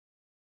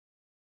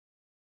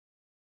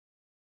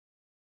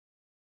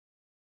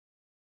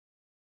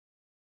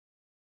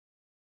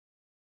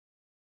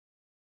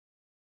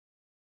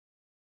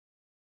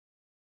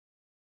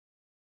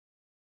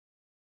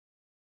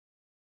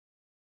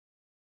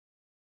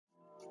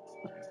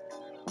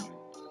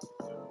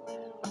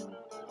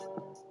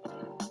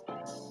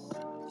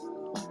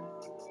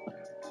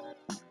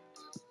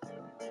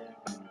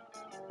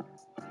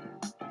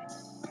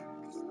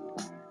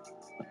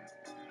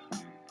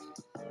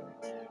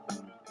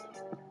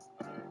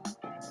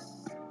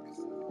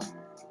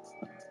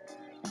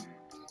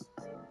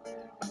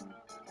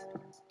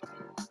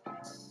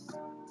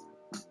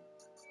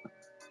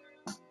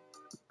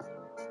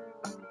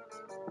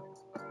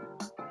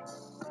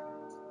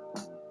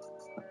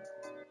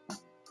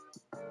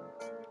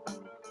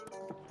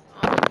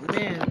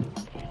Man, I'm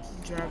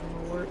driving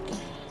to work.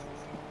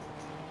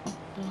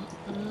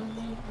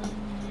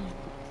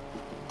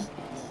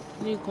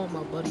 I need to call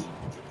my buddy.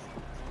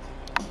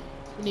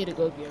 We need to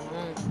go get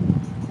home.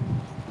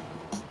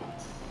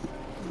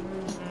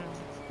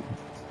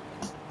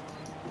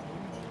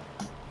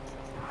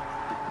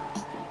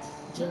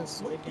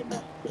 Just waking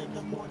up in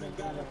the morning,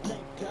 gotta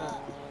thank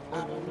God.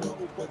 I don't know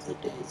what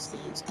today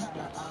seems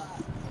kinda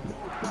odd.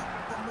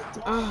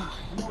 I'm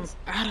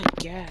out of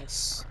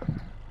gas.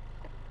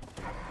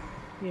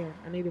 Here,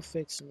 I need to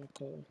fix my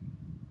car.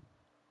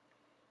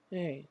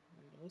 Hey,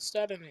 what's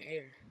that in the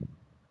air?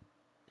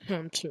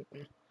 I'm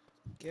tripping.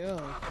 Go.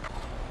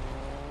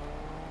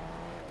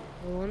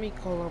 Well, let me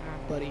call up my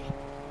buddy.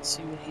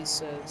 See what he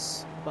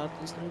says about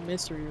this new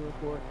mystery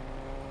report.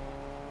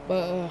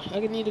 But I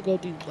need to go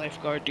do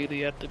lifeguard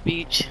duty at the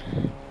beach.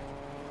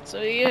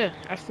 So yeah,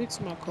 I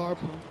fixed my car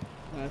pump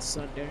last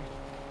Sunday.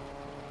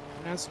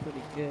 And that's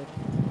pretty good.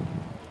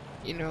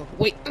 You know,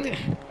 wait,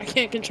 I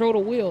can't control the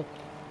wheel.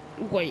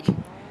 Wait,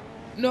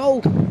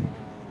 no.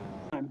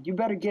 You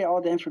better get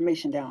all the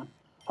information down.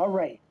 All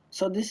right,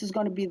 so this is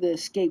going to be the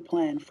escape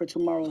plan for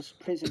tomorrow's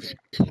prison break.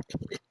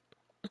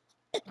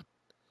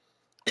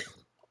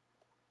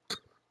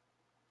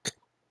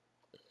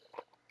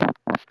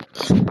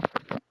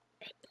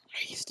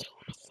 Are you still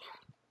on the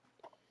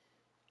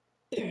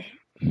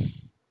phone?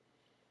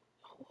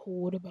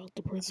 What about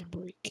the prison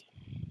break?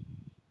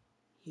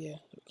 Yeah,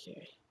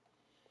 okay.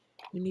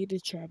 We need to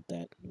trap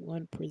that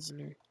one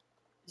prisoner.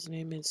 His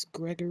name is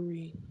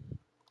Gregory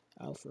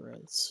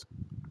Alvarez.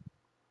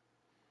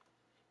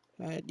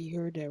 You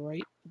heard that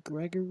right?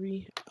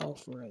 Gregory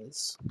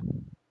Alvarez.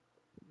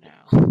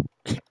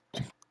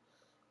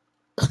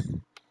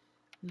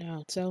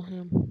 Now tell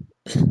him,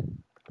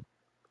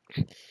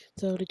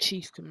 tell the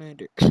chief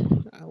commander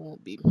I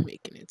won't be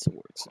making it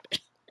towards it.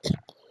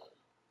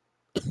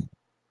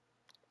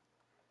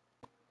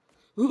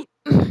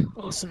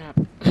 Oh snap.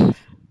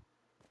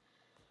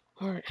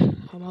 Alright,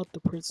 I'm out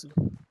the prison.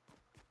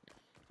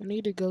 I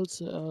need to go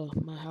to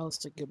my house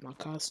to get my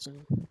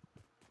costume.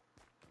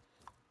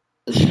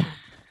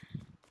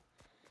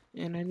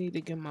 And I need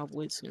to get my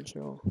voice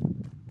control.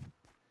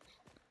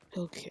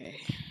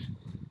 Okay.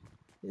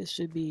 This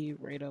should be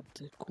right up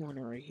the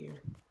corner right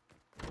here.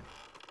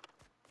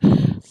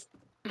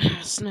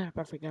 Snap,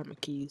 I forgot my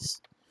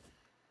keys.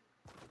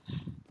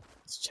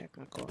 Let's check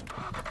my car.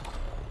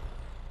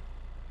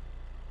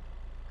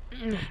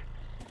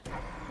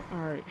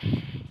 Alright.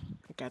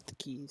 I got the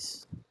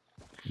keys.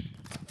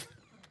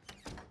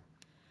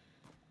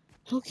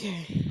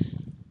 Okay.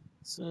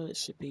 So it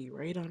should be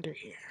right under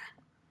here.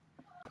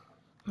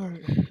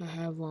 Alright, I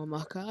have on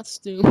my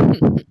costume.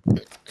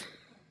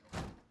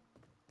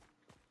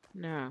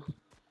 Now,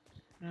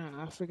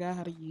 I forgot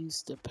how to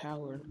use the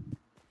power.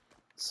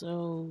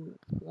 So,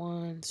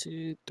 1,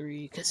 2,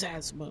 3,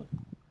 Kazasma.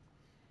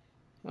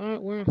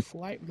 Alright, we're in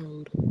flight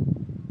mode.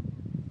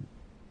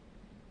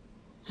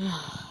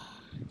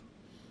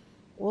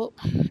 Well,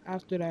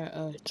 after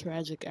that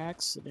tragic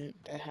accident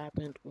that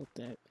happened with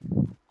that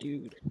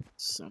dude,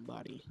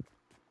 somebody.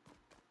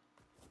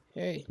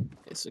 Hey,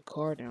 it's a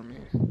car down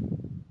there.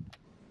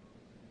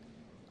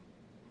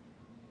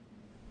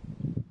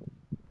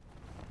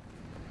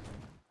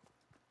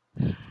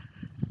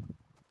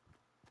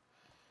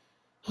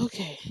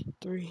 Okay,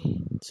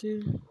 3,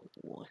 2,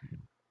 1.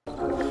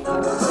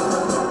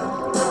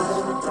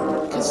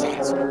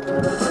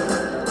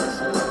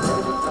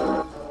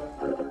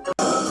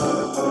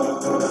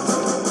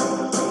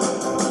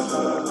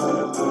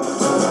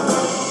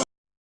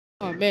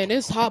 Oh man,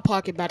 this hot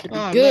pocket about to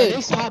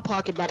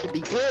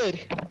be good.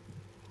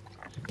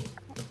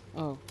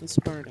 Oh, it's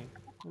burning.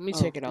 Let me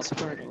check it out the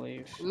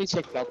microwave.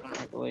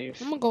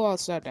 I'm gonna go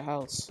outside the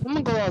house.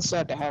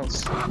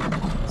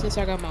 Since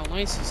I got my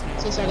license now.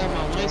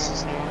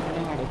 I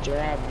know how to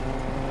drive now.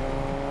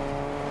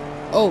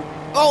 Oh!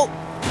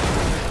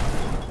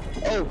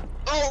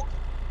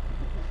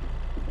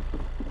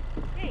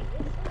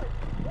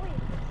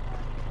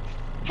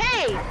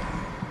 Hey!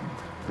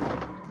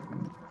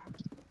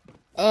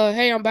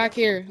 Hey, I'm back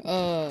here.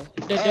 Don't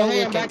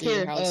look at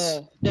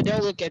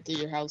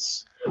your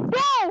house.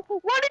 Bro,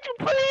 why did you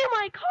put it in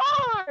my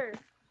car?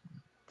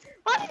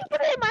 Why did you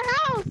put it in my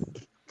house?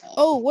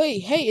 Oh,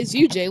 wait, hey, it's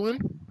you, Jalen.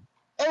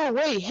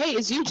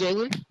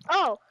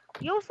 Oh,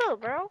 yo, what's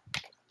up, bro?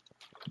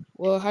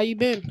 Well, how you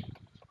been?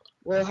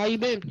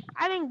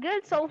 I've been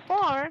good so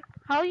far.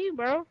 How are you,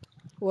 bro?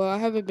 Well, I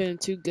haven't been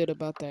too good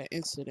about that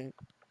incident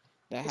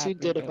that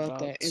happened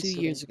about 2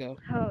 years ago.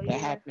 Oh,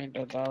 yeah.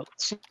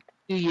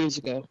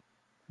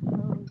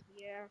 Oh,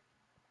 yeah.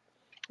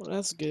 Well,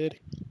 that's good.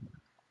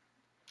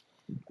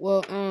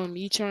 Well,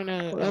 you trying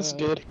to,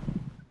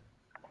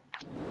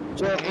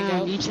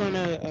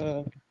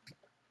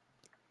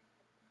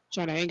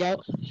 trying to hang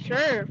out?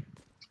 Sure.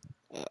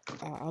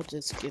 I'll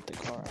just get the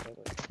car out of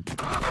it.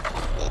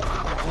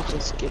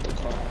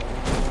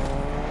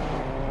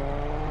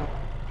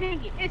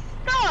 Dang it, it's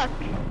stuck!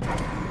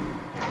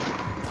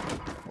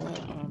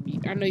 Well,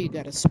 I know you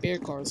got a spare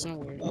car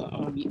somewhere.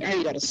 Nah,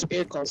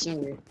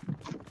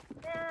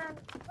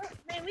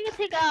 Hey, we can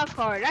take our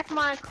car. That's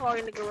my car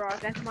in the garage.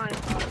 That's my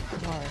car.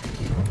 Alright.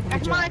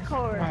 That's my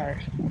car.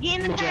 Alright.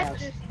 Get in the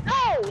passenger. No,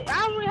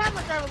 I don't really have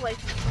my driver's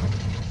license.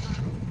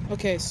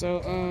 Okay,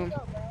 so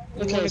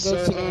you Okay, wanna go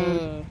so to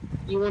the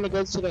you wanna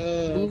go to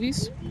the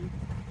movies?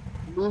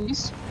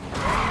 movies?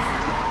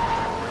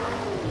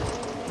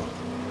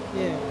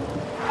 Yeah.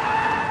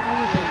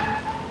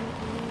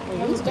 Oh,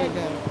 who's that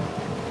guy?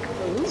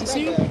 Who's You that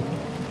see him? guy?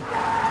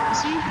 You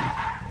see?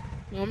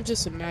 No, I'm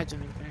just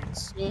imagining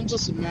things. Yeah, I'm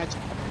just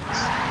imagining.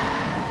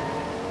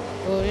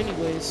 Well,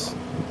 anyways,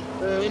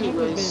 I've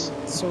never been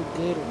so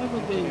good at Never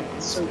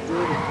been so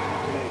good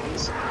at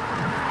this.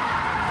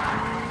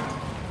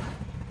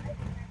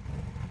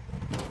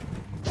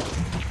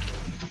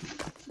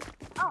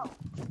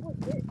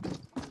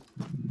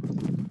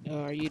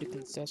 Are you the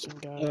concession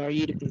guy? Are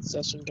you the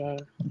concession guy?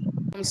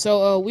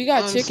 So we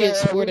got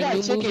tickets for we the got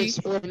new movie, tickets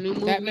for the new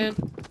movie, Batman.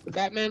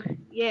 Batman.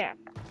 Yeah.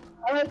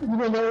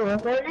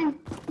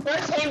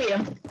 Where's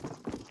Tavia?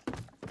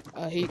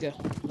 Here you go.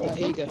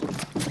 Here you go.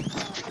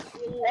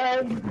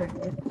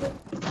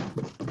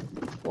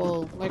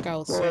 Well, like I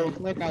was saying,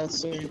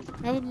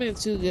 I haven't been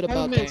too good I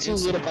about haven't been that too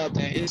good incident, about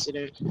that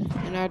incident,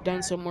 and I've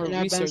done some more and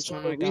I've done research some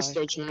on more that guy.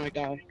 research on that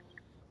guy.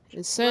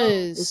 It It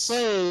says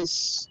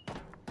says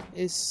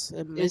it's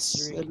a it's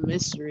mystery. a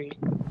mystery.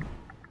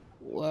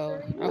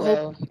 Well, I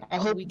Well, I hope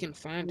hope we can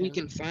find we him,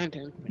 can find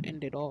him,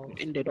 end it all,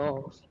 end it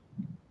all,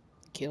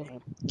 kill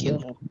him. kill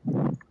him.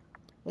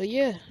 But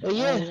yeah, But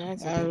yeah, it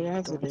hasn't been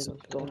going so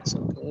good. going so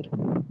good.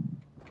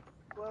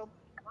 Well,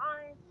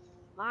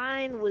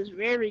 mine was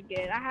very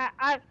good.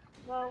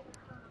 Well,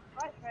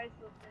 I tried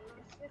something.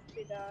 My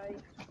sister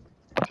died.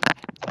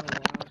 Oh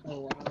wow. Oh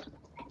wow.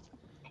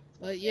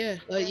 But yeah,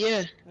 But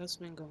yeah, that's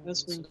been going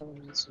that's on been so far.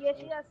 going so Yeah, far.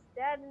 she got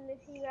stabbed and then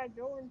she got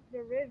thrown into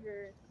the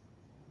river.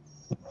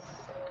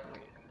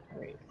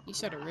 Wait, you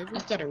said a river?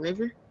 Is that a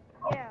river?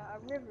 Yeah, a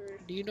river.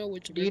 Do you know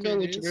which Do you river know it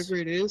which is?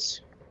 river it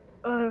is?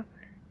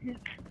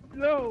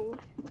 No.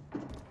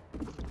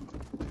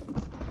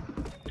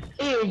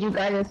 Here, you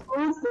guys are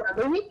supposed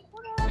to movie.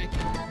 Thank you.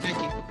 Thank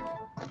you.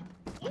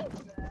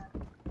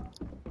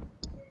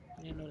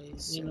 I didn't know they You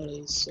said know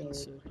they pizza.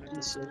 said I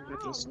this guess. is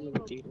this movie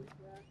theater.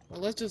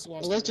 Well, let's just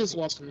watch. Well, The let's just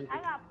movie. watch the movie. I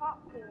got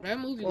popcorn. That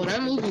movie Well, was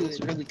that really movie good.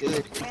 was really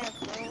good.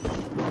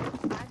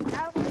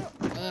 Yeah, bro.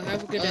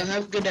 Have a good day.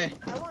 Have a good day.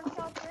 I want to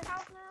come to your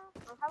house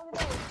now. Have a good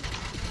day.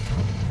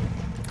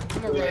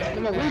 I'm gonna ride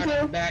I'm gonna back.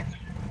 ride back.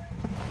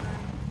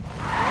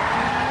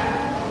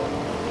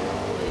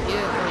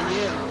 Yeah, But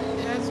yeah,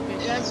 it has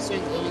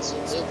been going so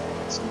good.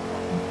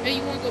 Hey,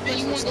 you wanna go play Hey,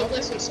 you some wanna go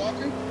play soccer? some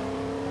soccer?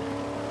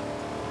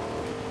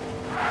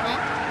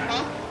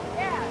 Huh?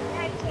 Yeah,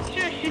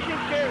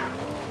 sure.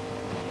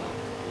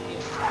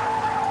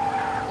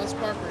 Let's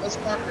park right. Let's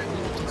park right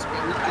here. We could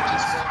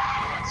just walk.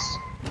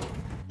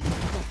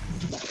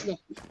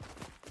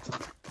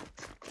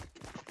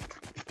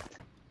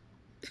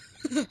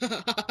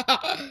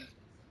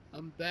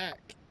 I'm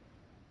back.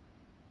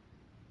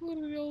 Where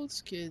are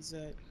those kids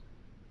at?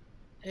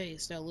 Hey,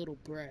 it's that little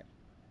brat.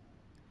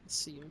 I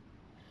see him.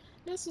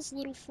 That's his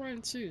little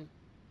friend too.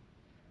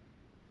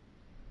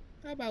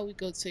 How about we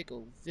go take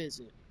a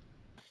visit?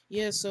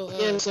 Yeah, so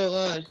Yeah,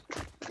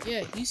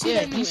 yeah, you see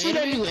that new you see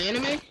that anime? new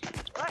anime?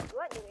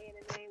 What new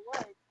anime?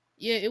 What?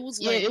 Yeah, it was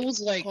Yeah, like it was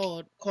like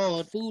called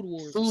Food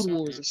Wars Wars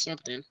or or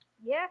something.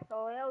 Yeah,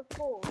 so that was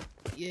cool.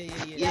 Yeah.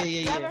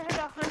 You ever heard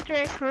of Hunter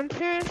x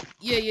Hunter?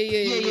 Yeah.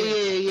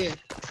 Yeah.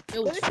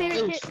 It was fire.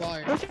 It was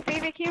fire. What's your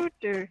favorite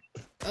character?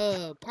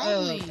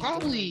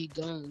 Probably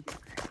Gun.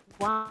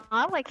 Wow,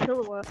 I like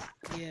Killua.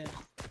 Yeah.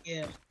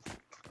 Yeah.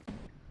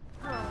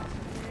 Oh,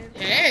 man.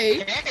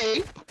 Hey.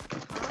 Hey.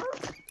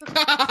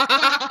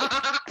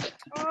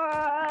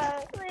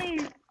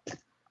 Please.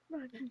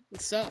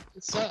 What's up?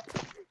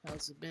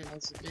 How's it been?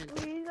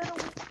 Please, I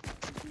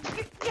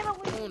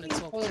I wanna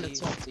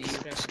talk to you,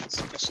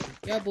 especially.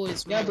 Y'all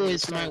boys Y'all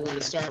boys might wanna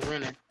want to start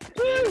running.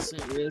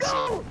 Listen.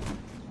 Go!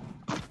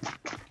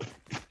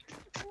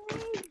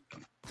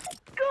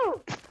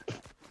 Go!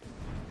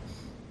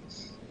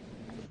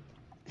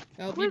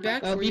 I'll be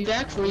back I'll for be you.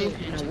 back for you,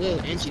 and I will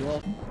end you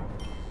off.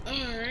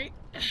 Alright.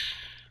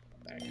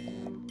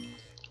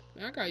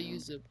 I gotta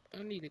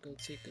I need to go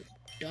take a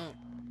dump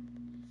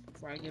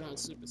before I get on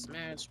Super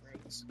Smash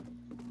Bros.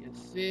 You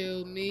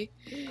feel me?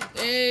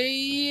 Hey,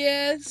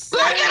 yes.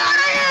 Get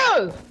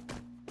out of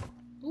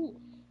here! Ooh,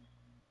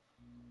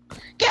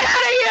 Get out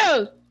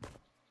of here!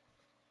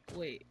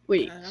 wait.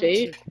 Wait, say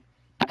it.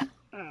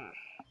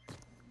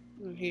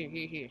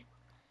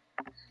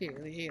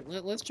 Here.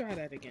 Let's try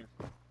that again.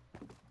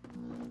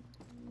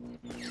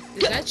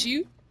 Is that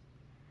you?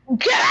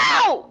 Get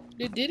out!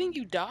 Didn't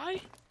you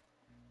die?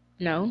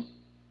 No.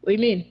 What do you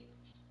mean?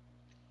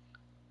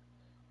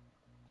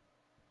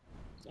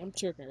 I'm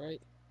tripping,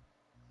 right?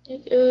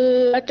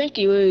 I think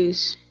he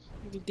was.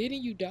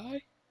 Didn't you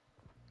die?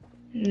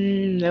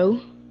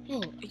 No.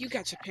 Oh, you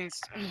got your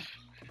pants.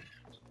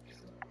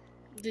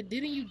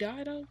 Didn't you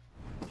die though?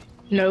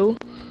 No.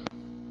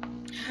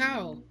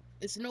 How?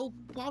 It's no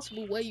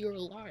possible way you're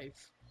alive.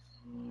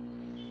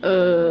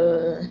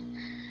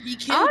 He I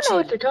killed don't know you.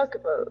 what you're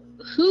talking about.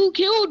 Who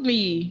killed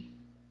me?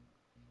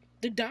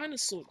 The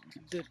dinosaur.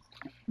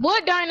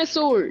 What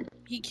dinosaur?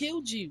 He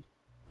killed you.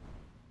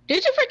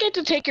 Did you forget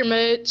to take your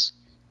meds?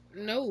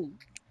 No,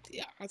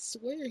 yeah, I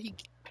swear he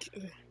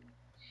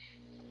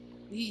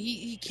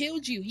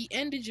killed you. He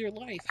ended your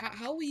life.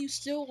 How are you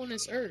still on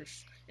this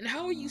earth? And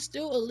how are you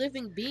still a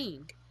living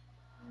being?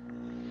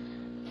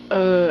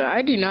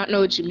 I do not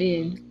know what you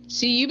mean.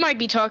 See, you might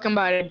be talking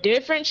about a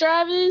different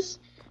Travis.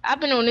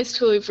 I've been on this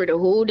toy for the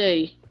whole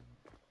day.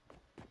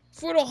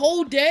 For the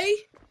whole day?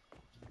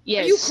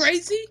 Are you Yes.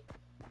 crazy?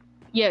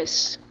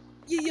 Yes.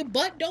 Your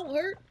butt don't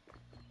hurt?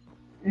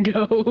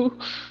 No.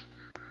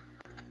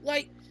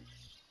 Like,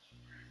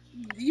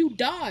 you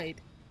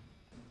died.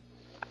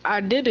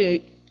 I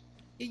didn't.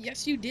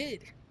 Yes, you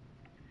did.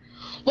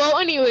 Well,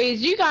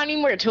 anyways, you got any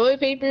more toilet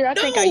paper? I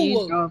think I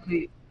used No! all of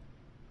it.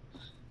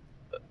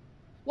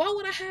 Why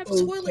would I have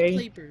toilet Okay.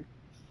 paper?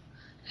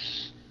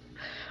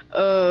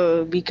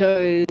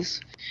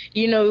 Because,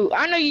 you know,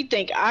 I know you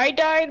think I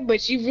died,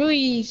 but you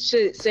really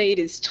should say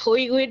this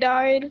toilet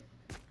died.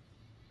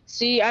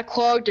 See, I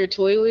clogged your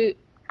toilet,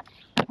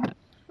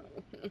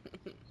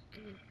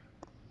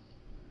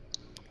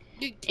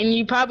 Get, and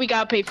you probably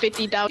gotta pay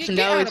fifty thousand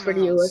get out dollars of for my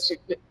the house.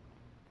 electric.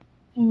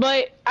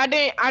 But I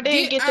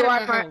didn't Get get the out of my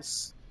Wi-Fi.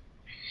 house.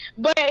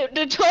 But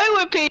the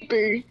toilet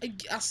paper.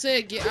 I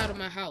said get out of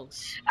my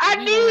house. Or I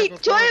we gonna have a need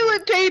problem.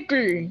 toilet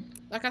paper.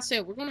 Like I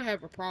said, we're gonna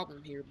have a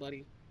problem here,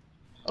 buddy.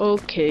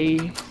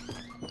 Okay.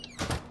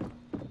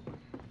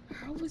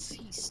 How is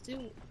he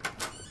still...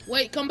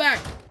 Wait, come back.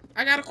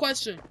 I got a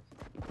question.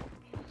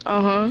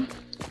 Uh-huh.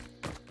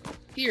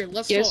 Here,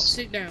 let's talk. Yes.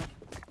 Sit down.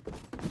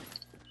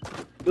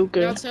 Okay.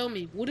 Now tell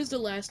me, what is the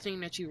last thing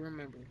that you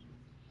remember?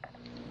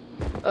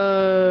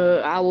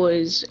 I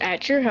was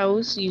at your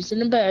house using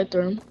the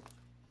bathroom.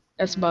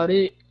 That's about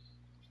it.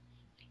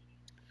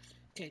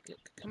 Okay, good.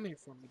 Come here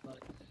for me, buddy.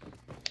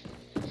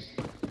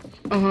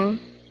 Uh-huh.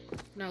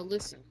 Now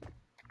listen.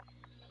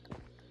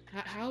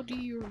 How do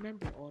you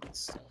remember all this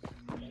stuff,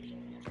 buddy?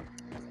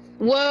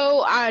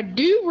 Well, I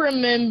do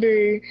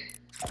remember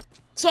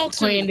Talk to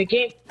playing me. the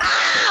game.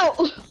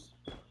 Ow!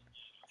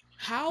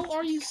 How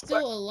are you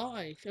still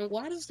alive? And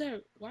why is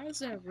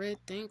that red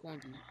thing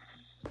on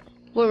you?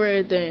 What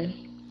red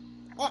thing?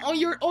 On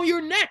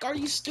your neck? Are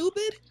you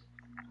stupid?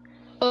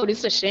 Oh, this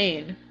is a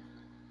Shane.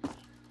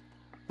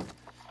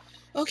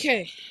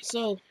 Okay,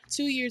 so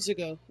 2 years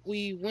ago,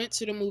 we went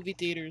to the movie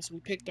theaters. We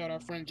picked out our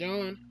friend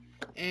John,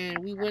 and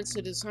we went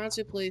to this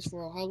haunted place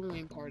for a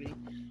Halloween party.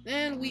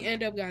 Then we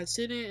end up got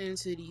sitting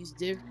into these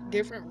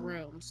different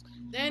realms.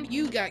 Then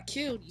you got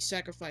killed. You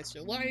sacrificed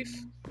your life.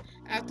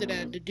 After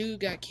that, the dude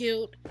got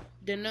killed.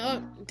 Then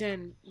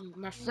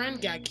my friend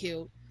got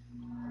killed.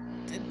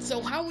 And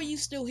so how are you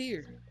still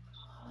here?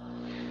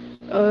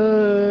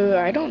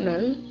 I don't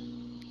know.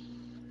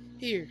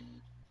 Here,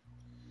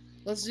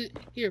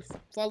 here.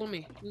 Follow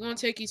me. We're gonna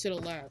take you to the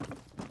lab.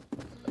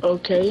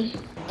 Okay.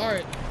 All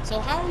right. So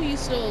how are you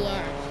still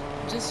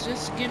alive? Just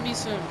give me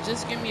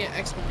an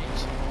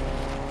explanation.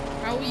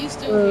 How are you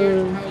still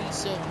here? And how are you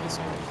still on this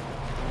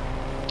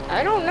earth?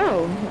 I don't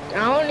know.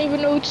 I don't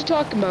even know what you're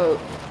talking about.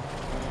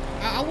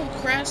 I will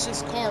crash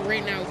this car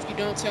right now if you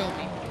don't tell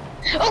me.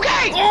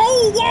 Okay!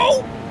 Oh,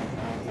 whoa!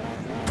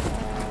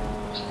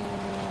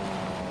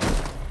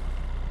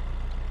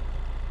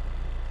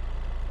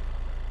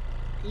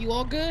 You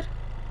all good?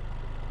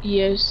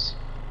 Yes.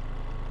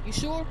 You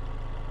sure?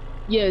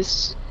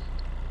 Yes.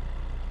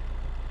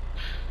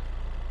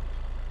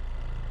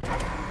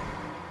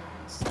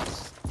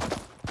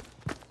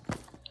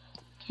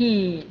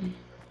 Here.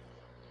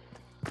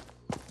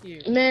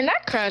 Man,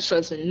 that crash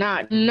was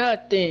not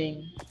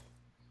nothing.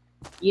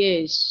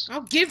 Yes.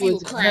 I'll give you a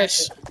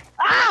crash. Nothing.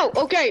 Ow!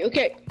 Okay,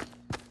 okay.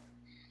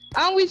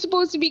 Aren't we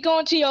supposed to be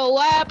going to your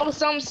lab of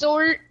some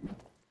sort?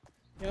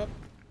 Yep.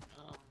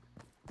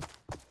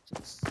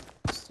 Just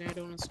stand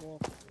on this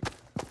wall.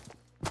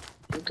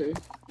 Okay.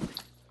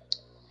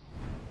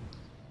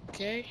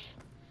 Okay.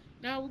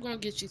 Now we're gonna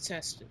get you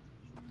tested.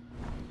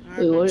 I've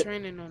Wait, been what?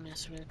 training on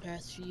this for the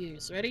past few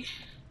years. Ready?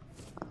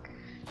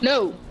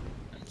 No.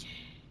 Okay.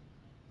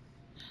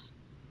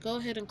 Go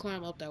ahead and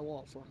climb up that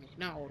wall for me.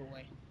 Not all the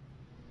way.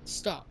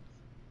 Stop.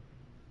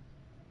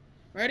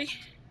 Ready?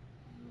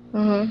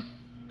 Uh-huh.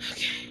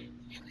 Okay.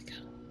 Here we go.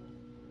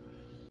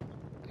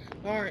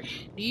 Alright.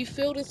 Do you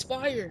feel this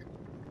fire?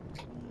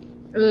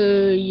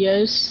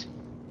 Yes.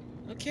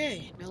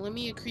 Okay. Now let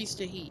me increase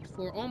the heat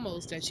for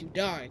almost that you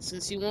died,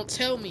 since you won't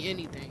tell me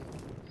anything.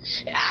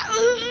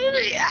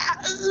 Actually,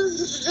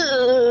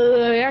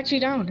 that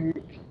don't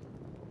hurt.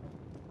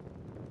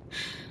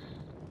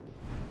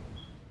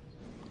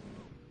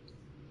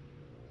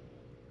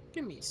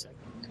 Give me a second.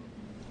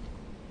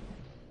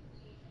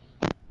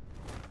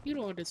 You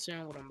don't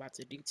understand what I'm about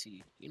to do to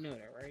you. You know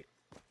that, right?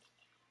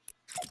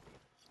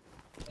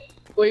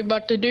 What you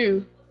about to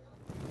do?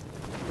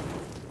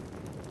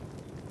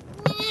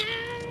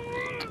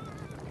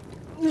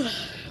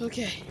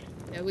 Okay,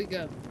 there we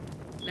go.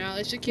 Now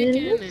it should kick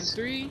in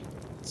 3,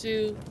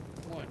 2,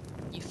 1.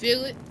 You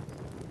feel it?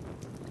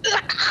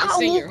 It's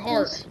in your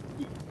heart.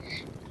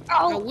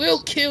 I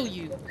will kill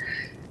you.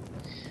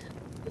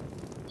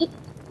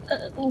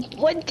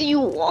 What do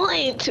you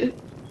want?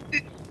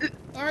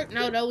 Alright,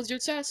 now that was your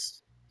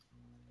test.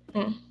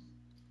 Hmm.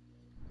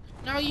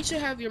 Now you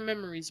should have your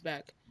memories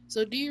back.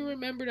 So do you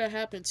remember that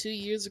happened 2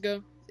 years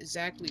ago?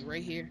 Exactly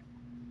right here.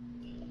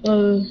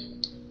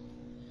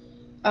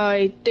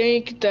 I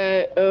think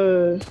that,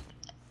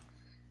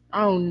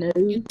 I don't know.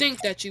 You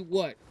think that you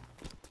what?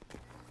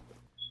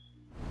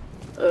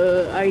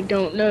 I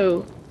don't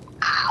know.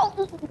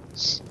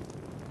 Ouch!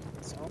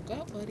 It's all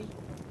good, buddy.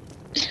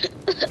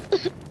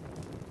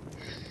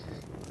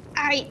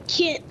 I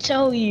can't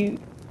tell you.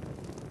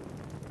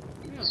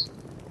 No.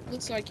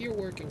 Looks like you're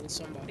working with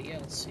somebody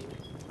else here.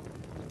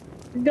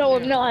 No,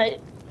 I'm Yeah. not.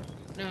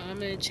 Now I'm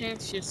gonna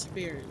enchant your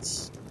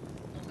spirits.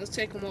 Let's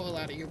take them all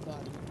out of your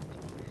body.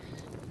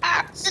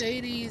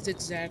 Say these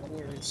exact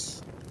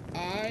words.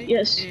 I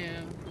Yes.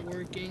 am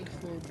working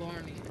for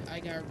Barney. I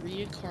got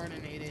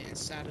reincarnated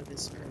inside of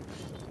this earth.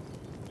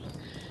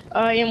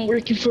 I am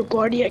working for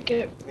Barney. I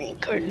got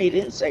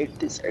reincarnated inside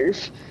this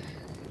earth.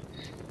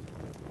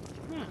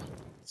 Huh.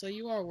 So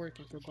you are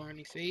working for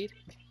Barney Fade.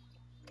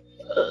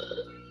 Uh,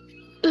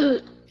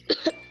 Do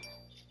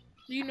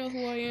you know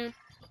who I am?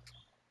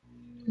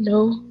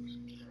 no.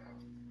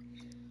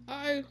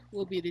 I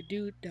will be the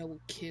dude that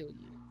will kill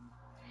you.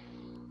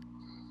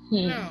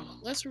 Hmm. Now,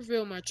 let's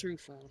reveal my true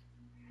form.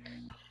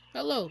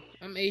 Hello,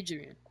 I'm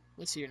Adrian.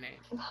 What's your name?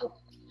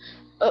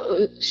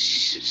 It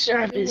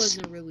Travis.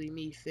 wasn't really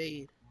me,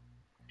 Fade.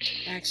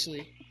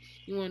 Actually,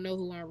 you wanna know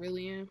who I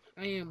really am?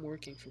 I am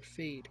working for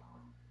Fade.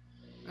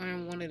 I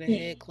am one of the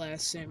head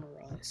class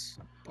samurais,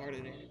 part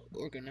of the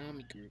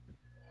origami group.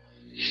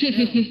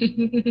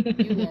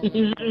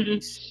 Now,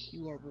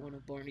 you are one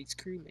of Barney's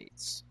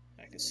crewmates,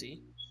 I can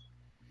see.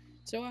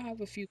 So I have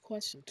a few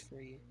questions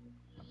for you.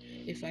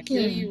 If I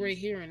kill you right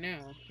here and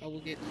now, I will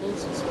get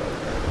closer to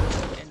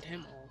him and end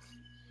him off.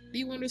 Do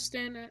you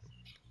understand that?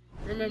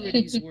 Remember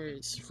these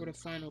words for the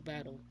final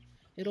battle.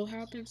 It'll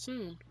happen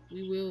soon.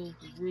 We will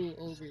rule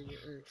over your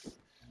earth.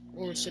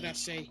 Or should I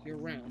say, your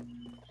realm.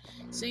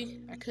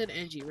 See, I could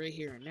end you right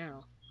here and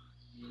now.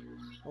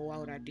 Or why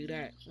would I do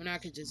that when I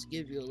could just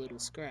give you a little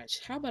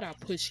scratch? How about I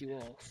push you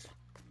off?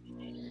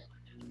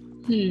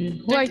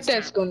 Like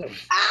that's time. gonna.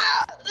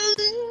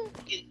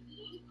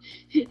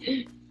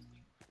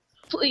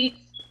 Please.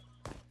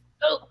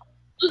 Oh.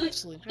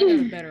 Actually, I got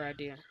a better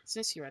idea.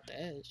 Since you're at the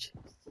edge,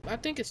 I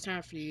think it's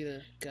time for you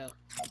to go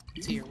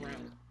to your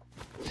realm.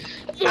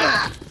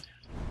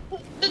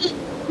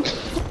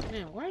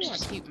 Man, why do I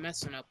keep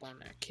messing up on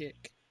that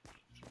kick?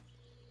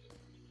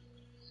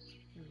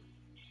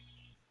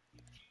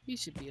 You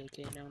should be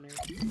okay down there.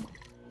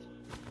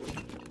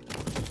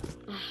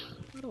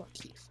 Why do I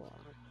keep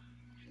falling?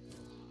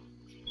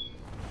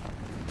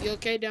 You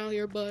okay down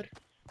here, bud?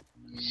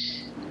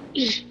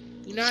 You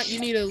not? You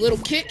need a little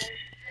kick?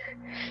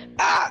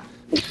 Ah.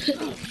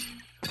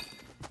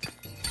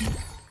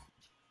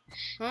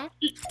 Huh?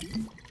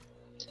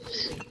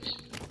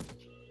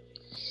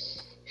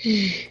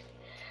 You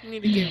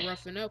need to get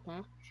roughing up,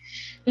 huh?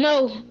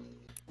 No.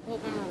 Oh,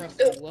 I'm gonna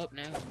roughen you up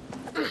now.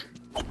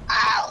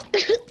 Ow.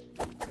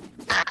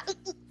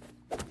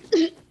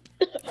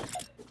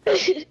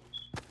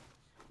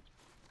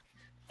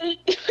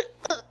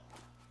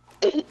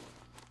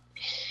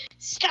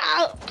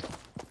 Stop.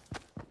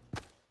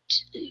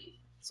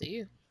 See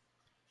you.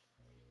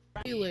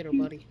 See you later,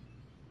 buddy.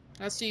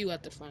 I'll see you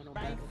at the final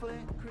battle.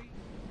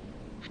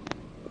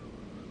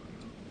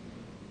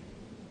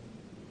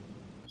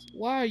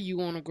 Why are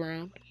you on the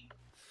ground?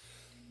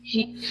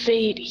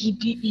 Fade, he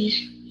beat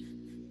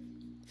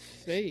me.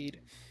 Fade?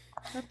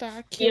 I thought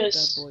I killed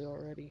Yes. that boy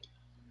already.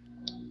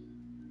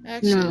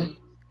 Actually, No.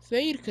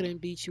 Fade couldn't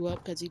beat you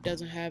up because he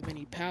doesn't have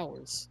any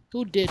powers.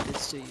 Who did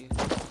this to you?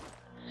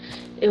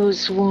 It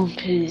was one of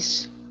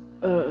his,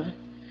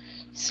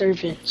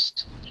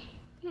 servants.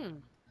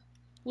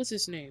 What's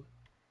his name?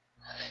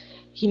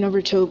 He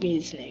never told me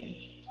his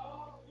name.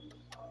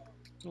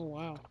 Oh,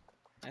 wow.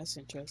 That's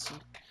interesting.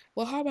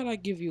 Well, how about I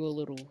give you a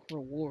little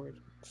reward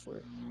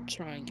for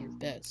trying your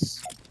best?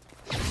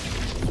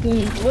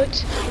 What?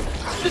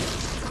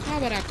 How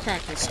about I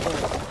crack your skull?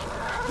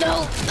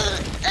 No.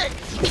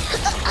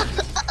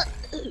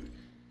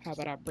 How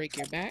about I break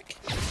your back?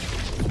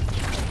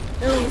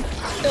 No.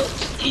 No.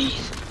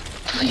 Please.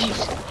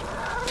 Please.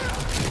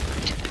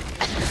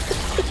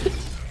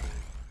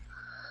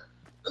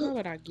 How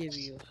about I give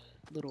you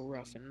a little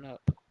roughen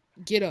up?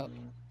 Get up.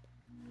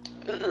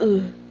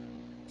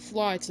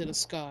 Fly to the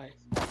sky.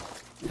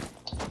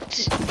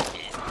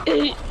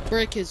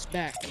 Break his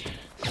back.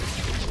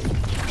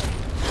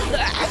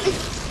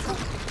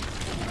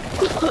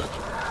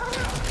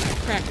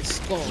 Crack his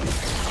skull.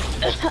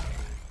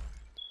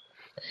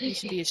 You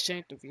should be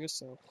ashamed of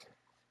yourself.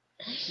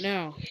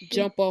 Now,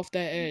 jump off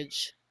that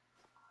edge.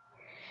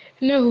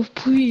 No,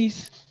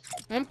 please.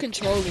 I'm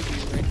controlling you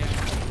right now.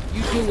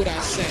 You do what I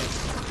say.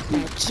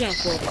 Now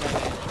jump over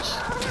that edge.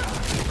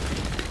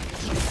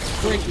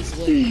 Break his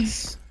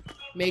legs.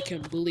 Make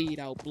him bleed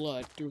out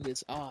blood through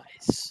his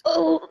eyes.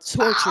 Oh.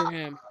 Torture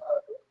him.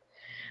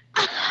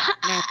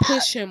 Now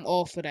push him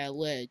off of that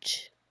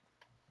ledge.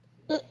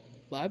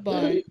 Bye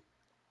bye.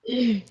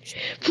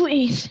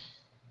 Please.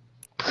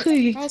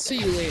 Please. I'll see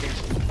you later.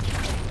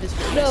 It's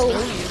been nice No.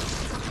 knowing you.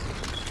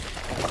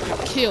 Now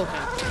kill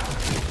him.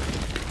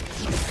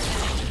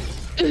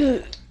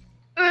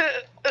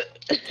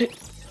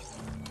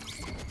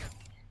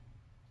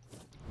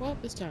 Well,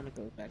 it's time to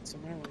go back to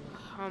my room.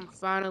 I'm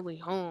finally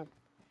home.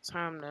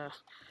 Time to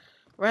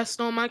rest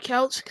on my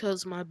couch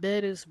because my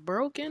bed is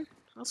broken.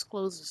 Let's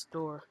close this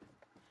door.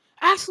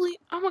 Actually,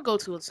 I'm gonna go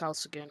to his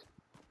house again.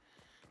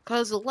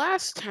 Cause the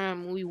last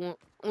time we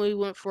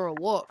went for a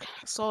walk,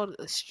 I saw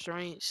a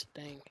strange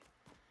thing.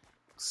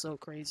 So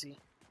crazy.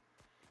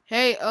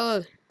 Hey,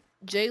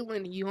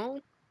 Jalen, you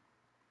home?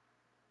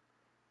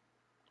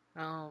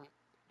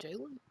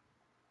 Jalen?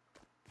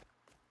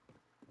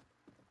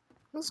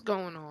 What's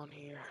going on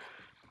here?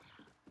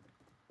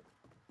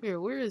 Here,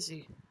 where is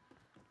he?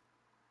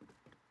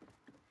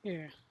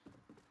 Here.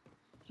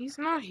 He's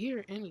not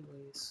here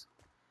anyways.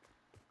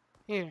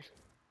 Here.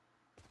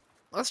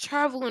 Let's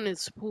travel in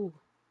this pool.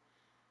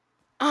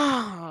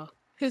 Ah,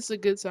 it's a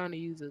good time to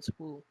use this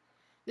pool.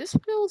 This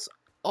feels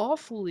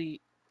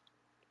awfully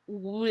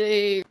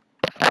weird.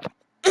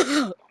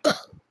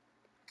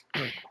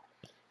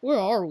 Where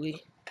are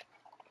we?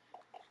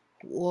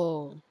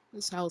 Whoa,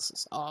 this house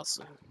is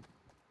awesome.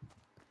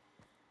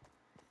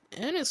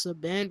 And it's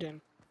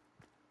abandoned.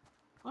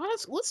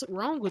 What's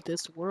wrong with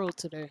this world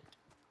today?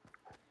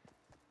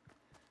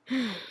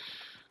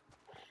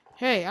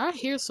 Hey, I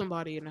hear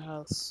somebody in the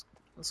house.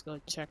 Let's go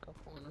check up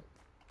on them.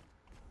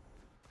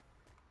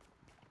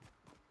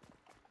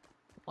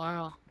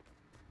 Wow.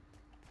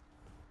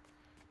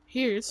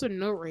 Here, it's a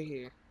note right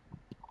here.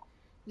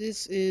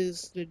 This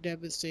is the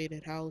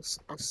devastated house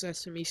of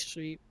Sesame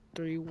Street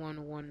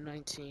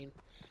 31119.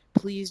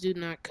 Please do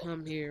not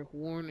come here.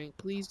 Warning,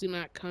 please do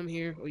not come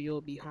here or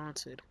you'll be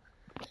haunted.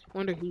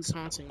 Wonder who's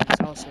haunting this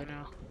house right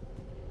now.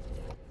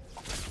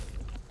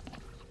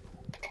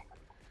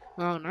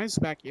 Oh, nice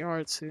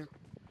backyard too.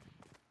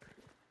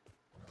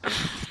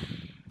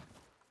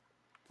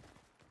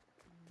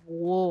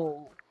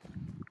 Whoa.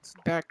 This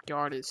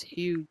backyard is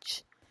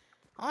huge.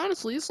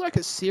 Honestly, it's like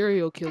a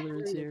serial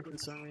killer is here for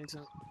some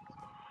reason.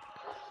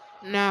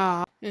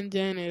 Nah. And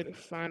then it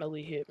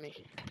finally hit me.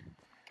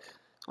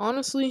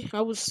 Honestly,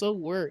 I was so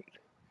worried.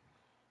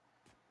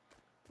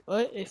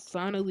 But it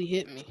finally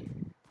hit me.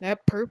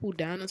 That purple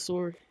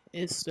dinosaur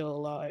is still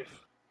alive.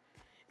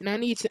 And I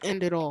need to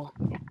end it all.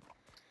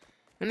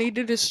 I need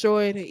to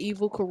destroy the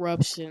evil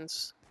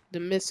corruptions, the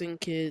missing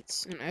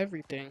kids, and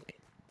everything.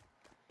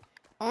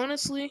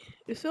 Honestly,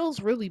 it feels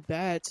really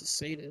bad to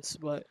say this,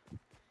 but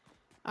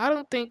I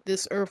don't think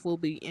this earth will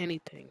be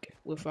anything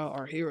without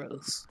our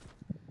heroes.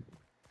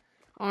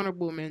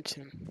 Honorable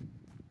mention.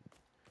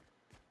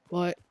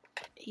 But,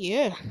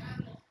 yeah.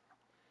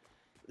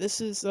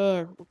 This is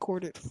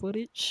recorded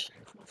footage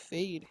from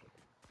Fade.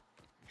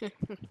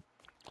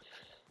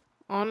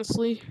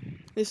 Honestly,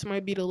 this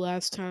might be the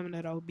last time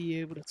that I'll be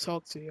able to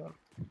talk to y'all.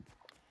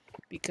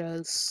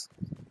 Because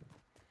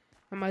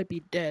I might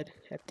be dead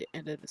at the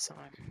end of the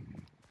time.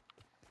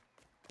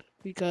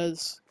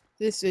 Because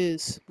this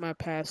is my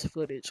past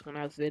footage when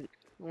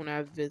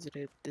I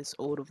visited this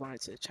old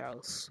vintage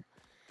house.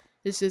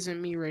 This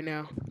isn't me right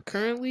now.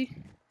 Currently,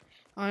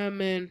 I am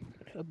in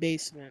a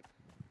basement.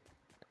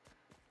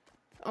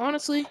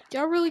 Honestly,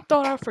 y'all really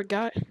thought I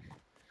forgot?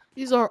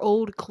 These are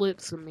old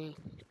clips of me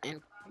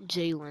and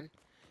Jalen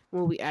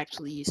when we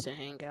actually used to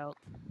hang out.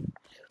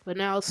 But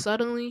now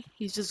suddenly,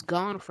 he's just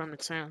gone from the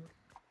town.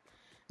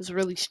 It's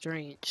really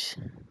strange.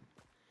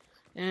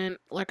 And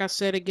like I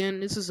said again,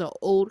 this is an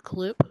old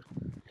clip,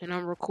 and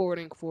I'm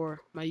recording for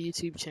my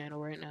YouTube channel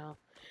right now.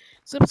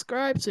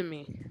 Subscribe to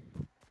me.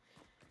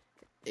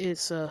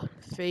 It's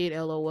Fade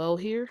LOL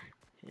here,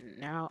 and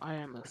now I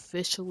am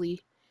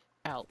officially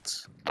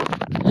out.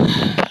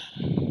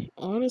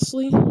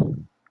 Honestly,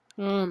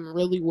 I'm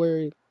really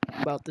worried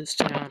about this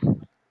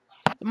town.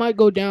 It might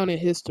go down in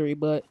history,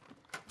 but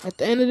at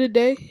the end of the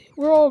day,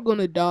 we're all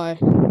gonna die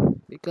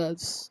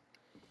because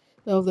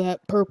of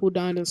that purple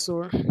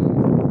dinosaur.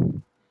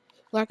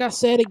 Like I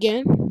said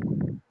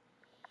again,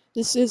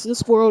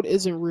 this world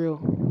isn't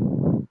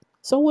real.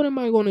 So what am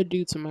I gonna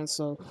do to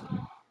myself?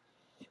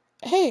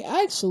 Hey,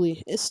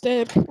 actually,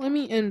 instead, let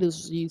me end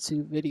this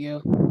YouTube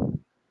video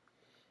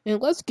and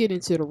let's get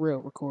into the real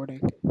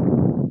recording.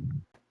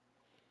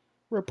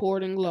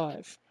 Reporting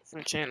live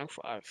from Channel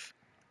 5.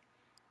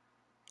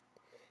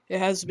 It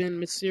has been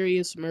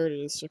mysterious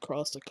murders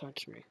across the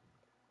country.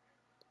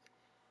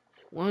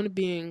 One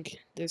being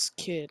this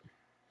kid.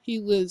 He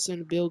lives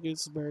in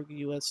Bilgersburg,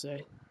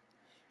 USA.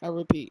 I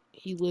repeat,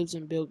 he lives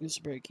in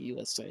Bilgersburg,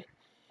 USA.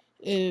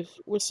 If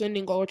we're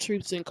sending all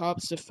troops and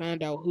cops to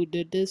find out who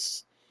did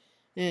this,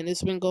 and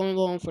it's been going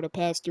on for the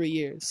past 3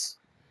 years.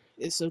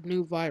 It's a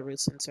new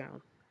virus in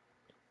town.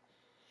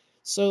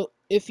 So,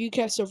 if you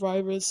catch the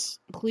virus,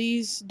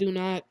 please do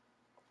not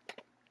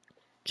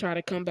try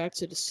to come back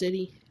to the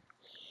city.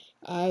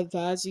 I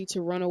advise you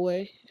to run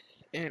away,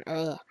 and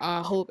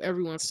I hope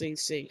everyone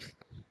stays safe.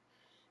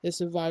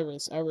 It's a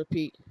virus. I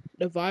repeat,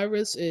 the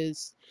virus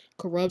is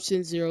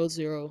corruption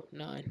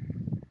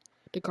 009.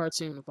 The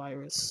cartoon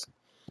virus.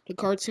 The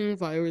cartoon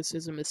virus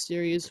is a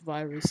mysterious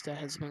virus that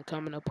has been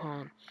coming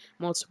upon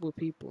multiple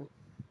people,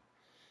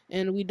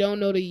 and we don't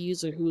know the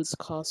user who is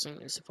causing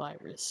this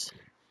virus.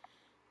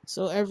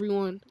 So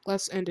everyone,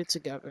 let's end it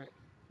together.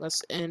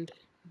 Let's end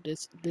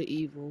the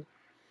evil.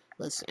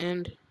 Let's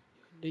end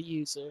the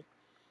user,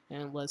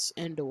 and let's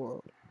end the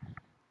world.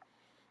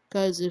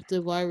 Because if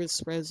the virus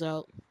spreads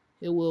out,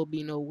 it will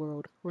be no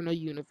world, or no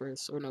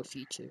universe, or no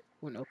future,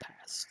 or no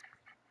past.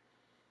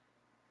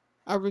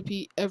 I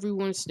repeat,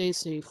 everyone stay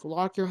safe.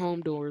 Lock your home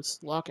doors.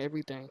 Lock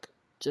everything.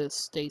 Just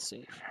stay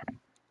safe.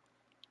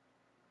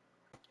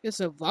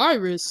 It's a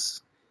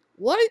virus?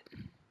 What?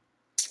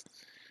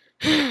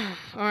 Alright,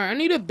 I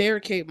need to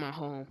barricade my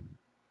home.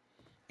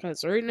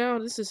 Because right now,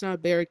 this is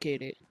not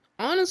barricaded.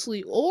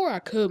 Honestly, or I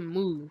could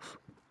move.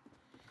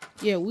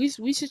 Yeah, we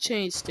should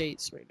change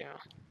states right now.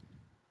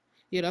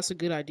 Yeah, that's a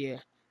good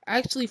idea.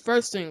 Actually,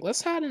 first thing,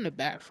 let's hide in the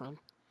bathroom.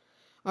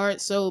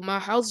 Alright, so my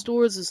house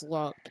doors is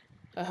locked.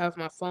 I have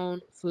my phone,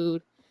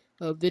 food,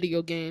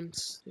 video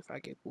games, if I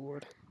get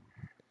bored,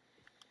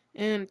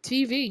 and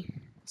TV.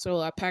 So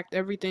I packed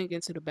everything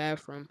into the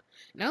bathroom.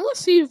 Now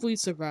let's see if we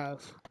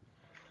survive.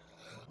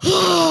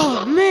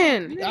 Oh,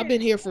 man! I've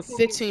been here for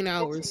 15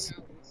 hours.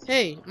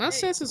 Hey, my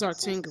senses are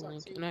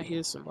tingling, and I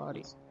hear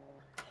somebody.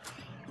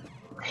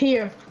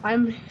 Here,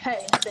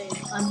 hey,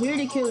 I'm here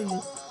to kill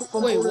you.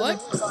 Wait, what?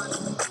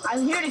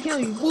 I'm here to kill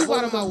you. Move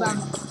out of my way.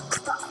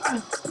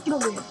 Get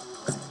over here.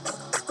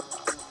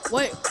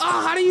 Wait,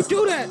 how do you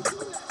do that?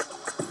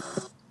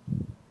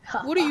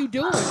 What are you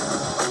doing? Oh,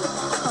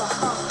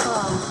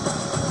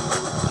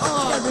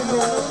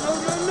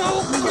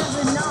 no. He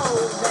doesn't know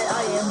that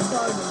I am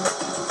Barney.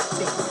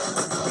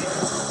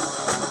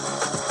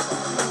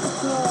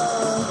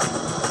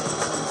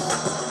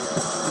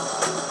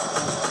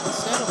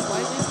 Instead of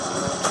fighting,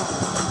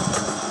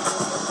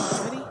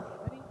 ready?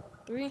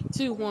 3,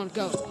 2, 1,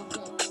 go.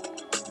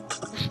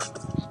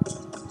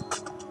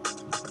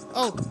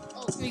 Oh,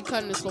 we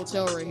cutting this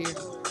hotel right here.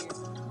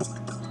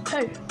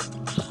 Hey,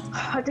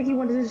 I think he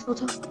went to this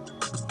hotel.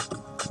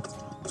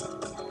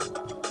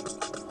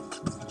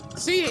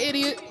 See you,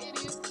 idiot.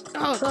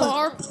 Oh,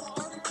 car.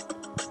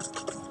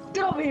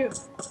 Get over here.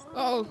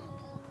 Oh,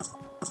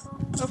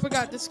 I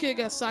forgot this kid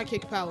got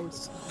sidekick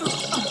powers.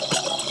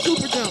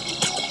 Super jump.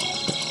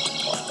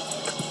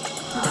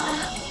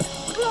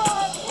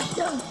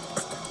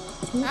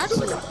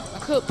 Actually, I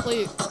could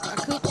play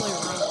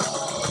around.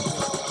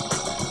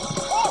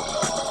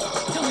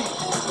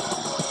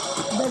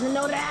 Doesn't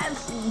know that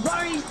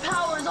Barney's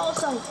powers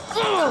also.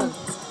 Oh!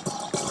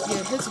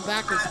 Yeah, his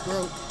back is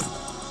broke.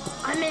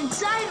 I'm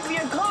inside of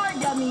your car,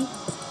 dummy.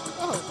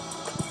 Oh,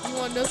 you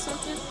wanna know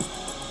something?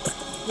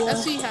 Yeah.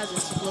 SC has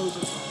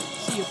explosions.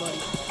 See you, buddy.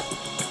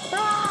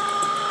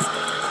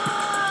 Ah!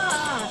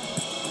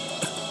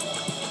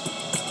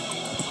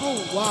 Oh,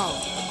 wow.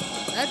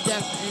 That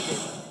death ended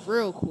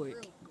real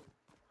quick.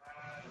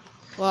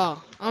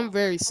 Wow, I'm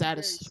very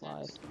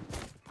satisfied.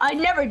 I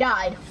never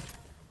died.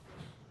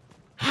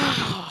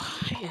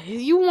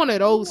 You one of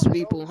those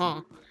people,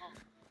 huh?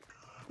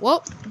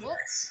 Well,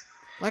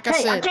 like I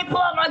Hey, said. I can't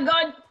pull out my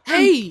gun.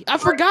 Hey, I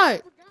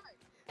forgot.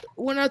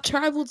 When I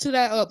traveled to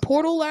that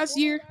portal last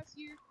year.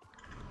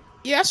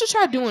 Yeah, I should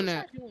try doing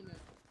that.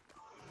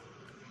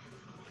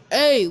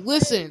 Hey,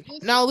 listen.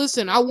 Now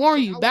listen, I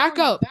warn you. Back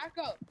up.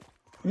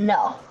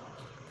 No.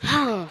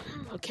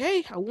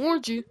 Okay, I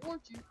warned you.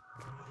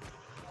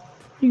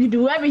 You can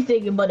do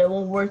everything, but it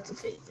won't work to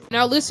face it.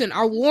 Now listen,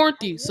 I warned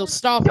you, so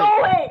stop Do it.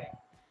 it!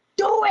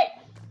 Do it!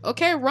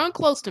 Okay, run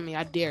close to me.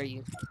 I dare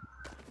you.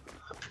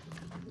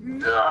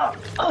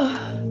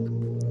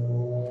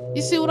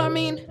 You see what I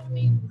mean?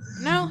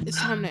 Now it's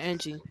time to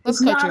end you. Let's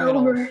cut your head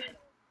off.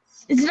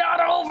 It's not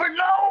over.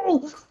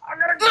 No! I'm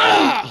gonna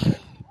Ah!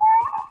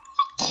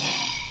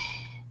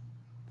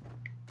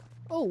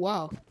 Oh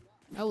wow,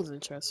 that was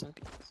interesting.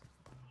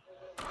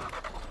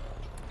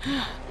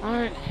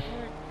 Alright.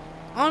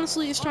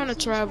 Honestly, it's trying to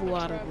travel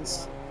out of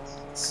this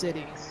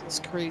city. It's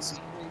crazy.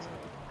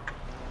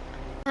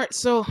 Alright,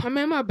 so I'm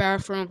in my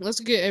bathroom. Let's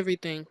get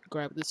everything.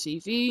 Grab the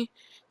TV,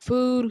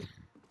 food,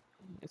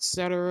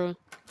 etc.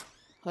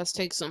 Let's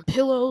take some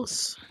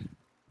pillows.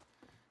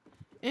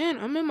 And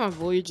I'm in my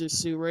Voyager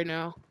suit right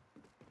now.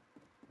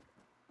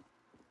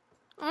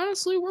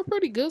 Honestly, we're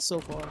pretty good so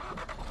far.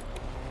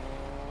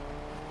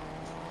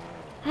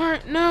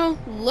 Alright, now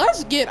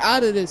let's get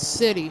out of this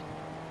city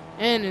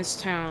and this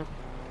town.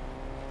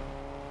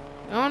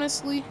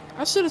 Honestly,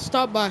 I should have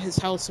stopped by his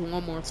house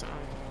one more time.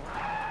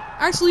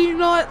 Actually, you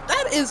know what?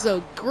 That is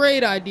a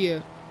great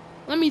idea.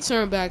 Let me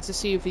turn back to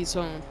see if he's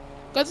home.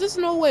 Because there's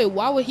no way.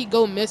 Why would he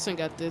go missing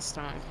at this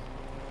time?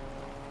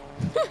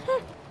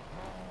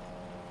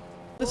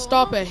 Let's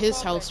stop at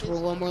his house for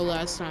one more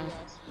last time.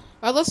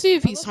 Alright, let's see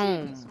if he's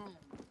home.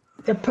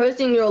 The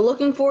person you're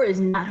looking for is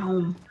not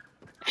home.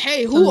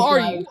 Hey, who are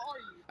you?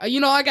 You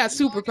know, I got I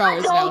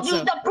superpowers now, told you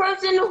so. the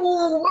person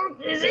who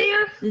worked is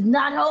here is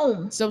not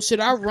home. So should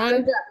I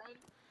run?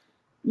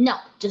 No,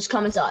 just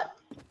come inside.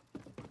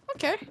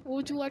 Okay. What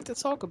would you like to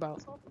talk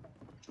about?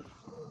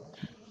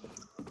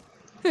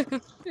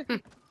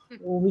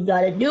 What we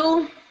gotta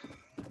do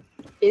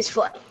is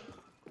fight.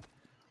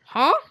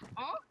 Huh?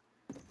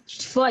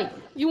 Just fight.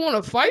 You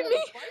want to fight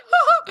me?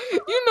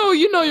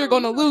 you know you're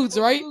gonna lose,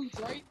 right?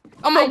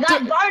 I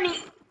got Barney.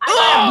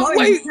 Oh,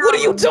 wait! What are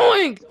you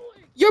doing?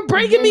 You're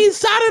breaking me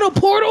inside of the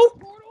portal?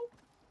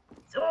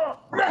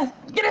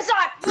 Get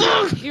inside.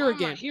 Ugh, here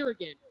again.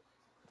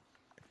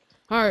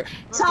 All right.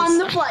 Time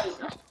to fight.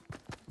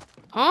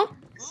 Huh?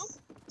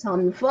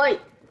 Time to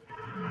fight.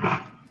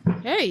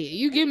 Hey,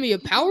 you give me a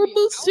power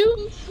boost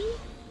too?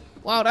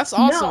 Wow, that's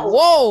awesome. No.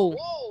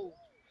 Whoa!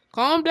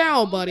 Calm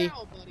down, buddy.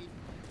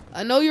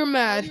 I know you're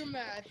mad.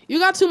 You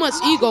got too much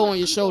ego on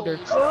your shoulder.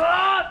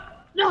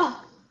 No.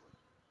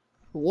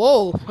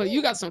 Whoa,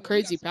 you got some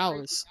crazy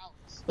powers.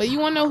 But you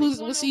wanna know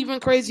what's even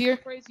crazier?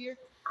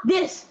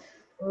 This.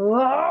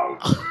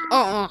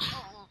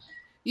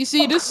 You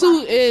see, this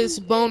suit is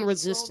bone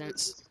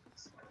resistance.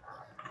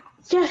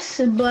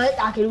 Yes, but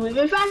I can move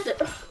it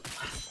faster.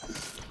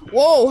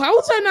 Whoa, how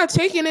was I not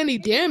taking any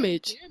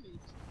damage?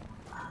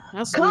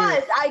 That's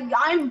weird.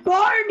 I'm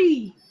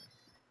Barney.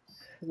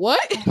 What?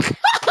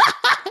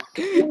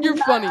 You're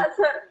funny.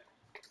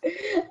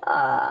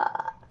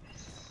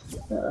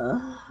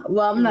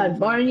 Well, I'm not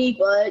Barney,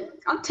 but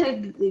I'm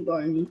technically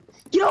Barney.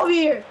 Get over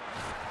here.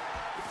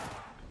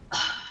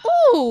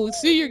 Ooh,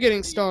 see, you're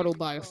getting startled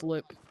by a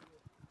flip.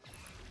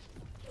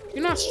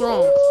 You're not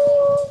strong.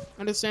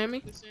 Understand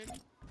me?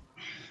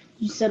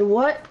 You said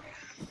what?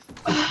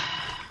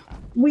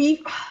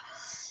 We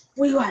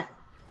what?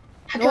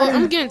 No,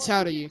 I'm getting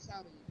tired of you.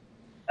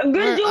 I'm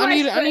gonna do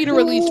I need to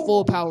release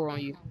full power on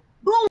you.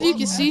 You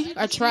can see,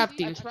 I trapped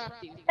you.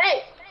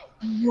 Hey!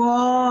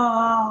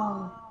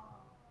 Whoa!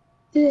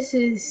 This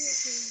is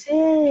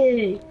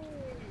sick.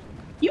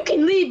 You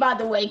can leave, by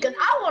the way, because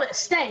I want to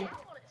stay.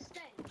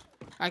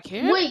 I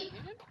can't? Wait.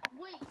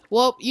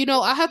 Well, you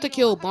know, I have to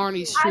kill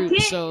Barney's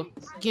troops, so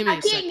give me I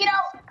a can't second. get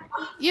out.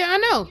 Yeah, I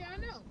know.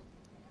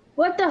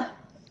 What the?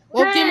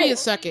 Well, give me Hey, a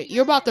second.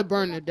 You're about to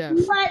burn to death.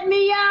 let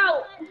me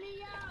out.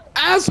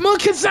 Asthma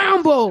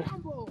Kazambo!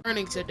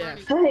 Burning to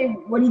death. Hey,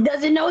 what he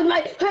doesn't know is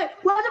hey,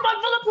 why am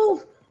I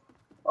bulletproof?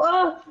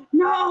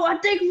 No, I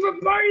think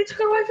Barney took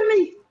it away from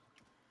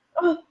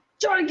me.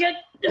 Trying to get,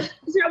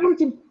 it's not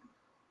working.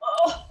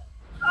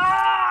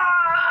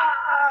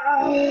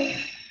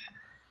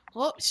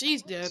 Oh,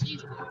 she's dead.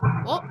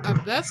 Well, I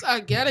guess I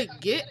gotta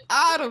get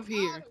out of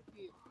here.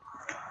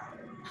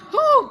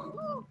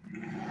 Whew.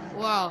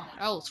 Wow,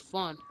 that was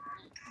fun.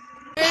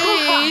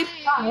 Hey!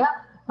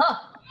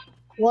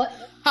 What?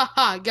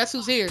 Haha, guess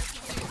who's here?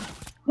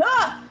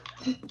 Ah!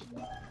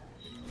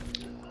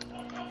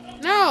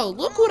 No,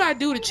 look what I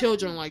do to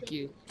children like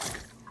you.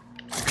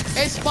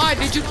 Hey, Spy,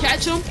 did you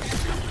catch him?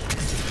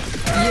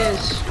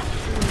 Yes.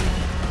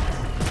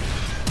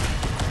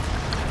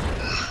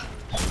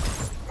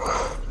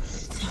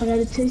 I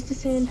gotta taste the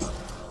sand.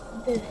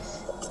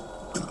 This.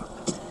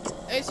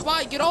 Hey,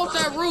 Spy, get off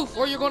that roof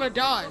or you're gonna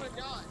die.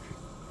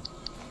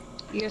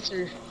 Yes,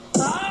 sir.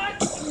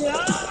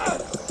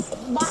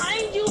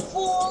 Behind you,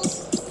 fool!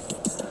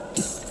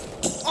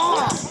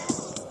 Oh!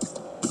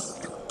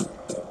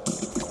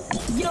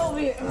 Get over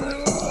here.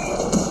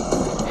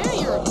 Man,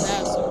 you're a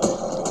bastard.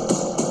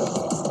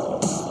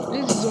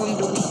 This is one of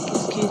the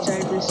weakest kids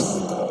I've ever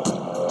seen.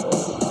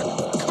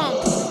 Come.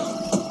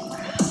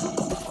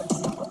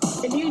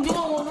 If you do it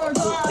one more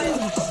time,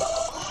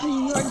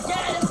 you're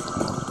dead.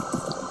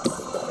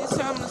 This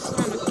time it's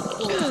time to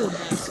pull the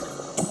bastard.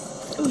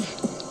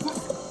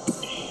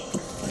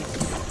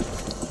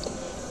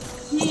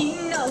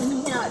 No,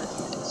 he's not.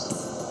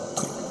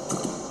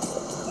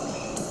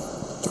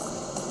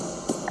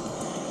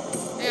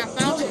 Hey, I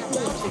found you.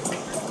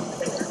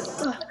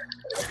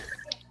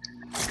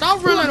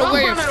 Stop running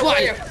away and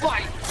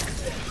fight.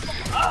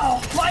 Oh,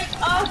 fight?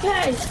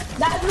 Okay.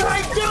 That's what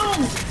I do.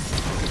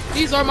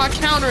 These are my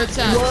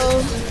counterattacks.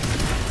 Well,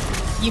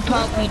 you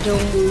probably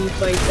don't really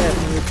fight that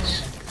much.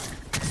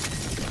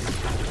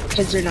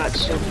 Because they're not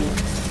children.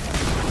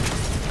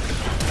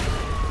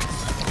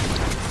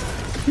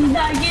 He's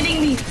not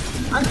getting me.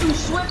 I'm too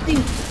swifty.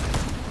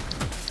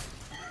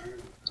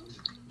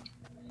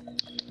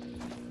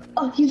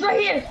 Oh, he's right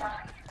here.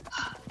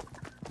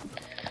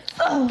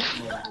 Oh.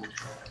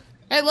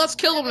 Hey, let's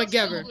kill them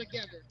together.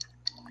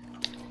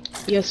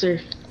 Yes, sir.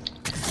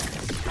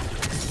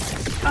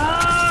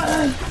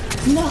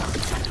 No.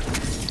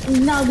 He's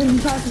not gonna be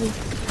possible.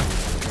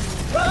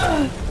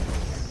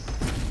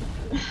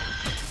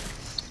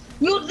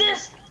 Use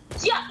this.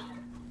 Yeah.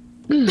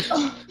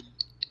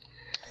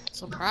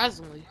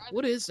 Surprisingly,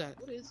 what is that?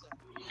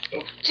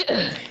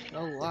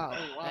 Oh wow,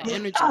 that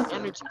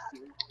energy.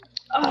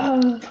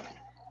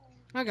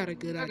 I got a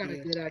good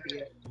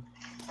idea.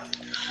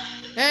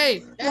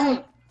 Hey,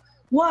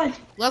 What?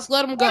 let's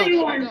let him What go. do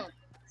you want?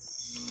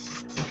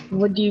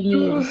 What do you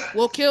mean?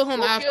 We'll kill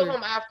him after.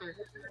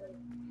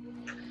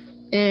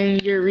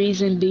 And your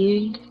reason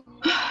being?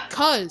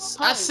 Cause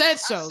I said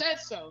so.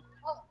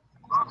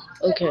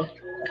 Okay.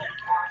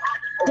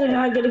 Then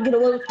I gotta get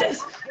away with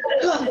this.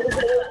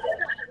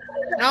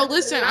 Now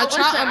listen, I'm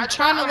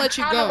trying to let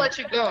you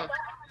go.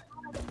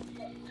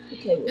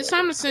 Okay. It's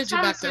time to send you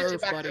back to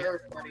Earth, buddy.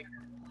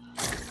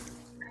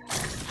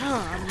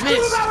 I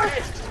missed.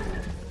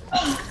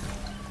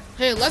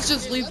 Hey, let's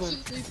just leave him.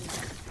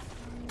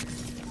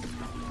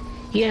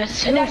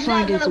 Yes, And he'll that's not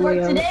find his gonna way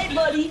work out. today,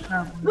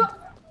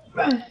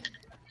 buddy.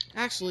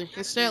 Actually,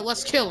 instead,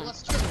 let's kill him.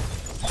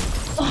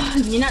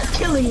 You're not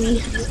killing me.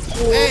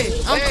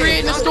 Hey, I'm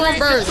creating a storm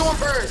burst.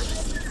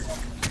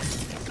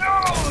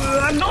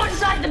 I'm going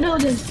inside the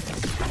building.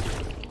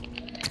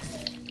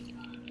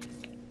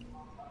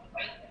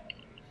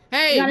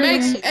 Hey,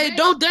 hey,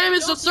 don't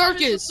damage the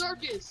circus.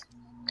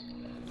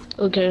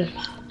 Okay.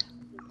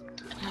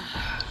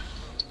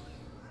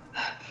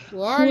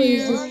 Where are Where's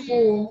you? this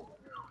fool?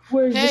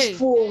 Where's this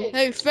fool?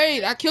 Hey,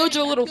 Fade, I killed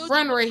your little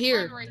friend right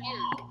here.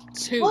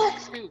 Two.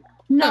 What?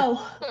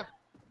 No.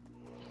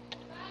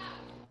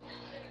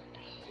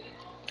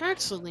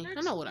 Actually,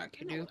 I know what I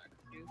can do.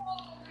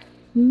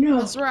 No.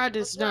 Let's ride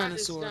this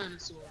dinosaur.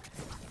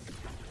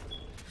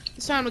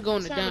 It's time to go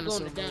in the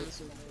dinosaur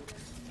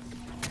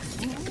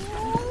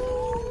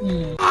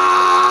mode.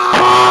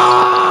 Ah!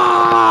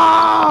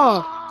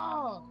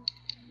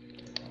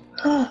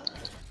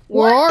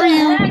 Where are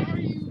you?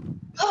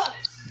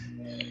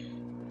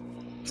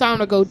 Time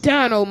to go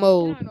dino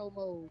mode.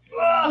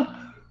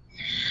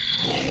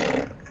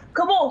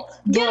 Come on,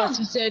 get Boss,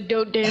 him! you said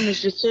don't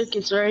damage the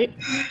circus, right?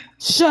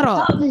 Shut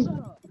up. Help me!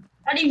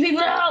 I need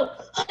people to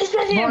help! It's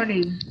right here!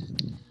 Barney.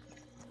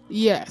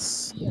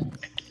 Yes.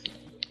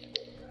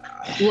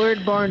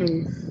 Lord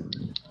Barney.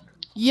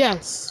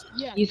 Yes.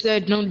 You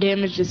said don't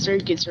damage the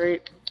circus,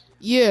 right?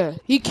 Yeah.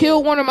 He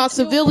killed one of my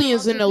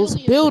civilians in those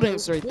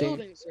buildings right there.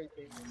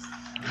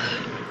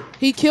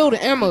 He killed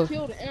Emma.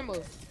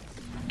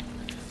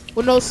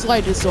 With no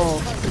slight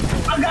dissolve.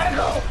 I gotta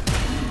go!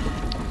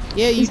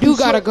 Yeah, you do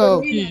gotta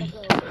go.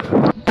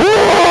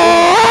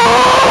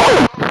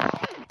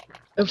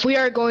 If we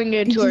are going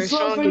into our too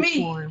slow for strongest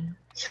me. form,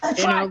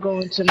 then I'll go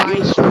into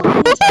my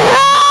strong.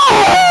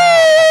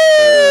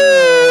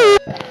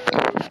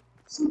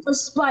 Super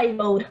spy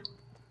mode.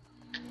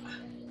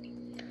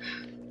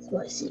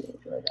 Let's see.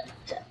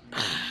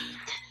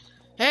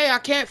 Hey, I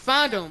can't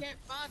find him.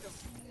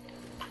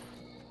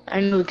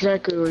 I know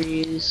exactly where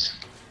he is.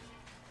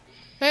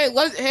 Hey,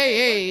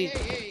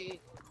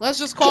 let's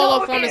just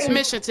call up on this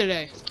mission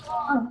today.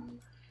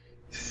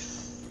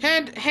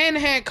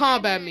 Hand-to-hand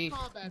combat me,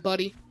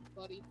 buddy.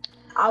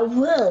 I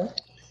will.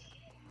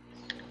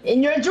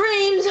 In your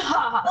dreams.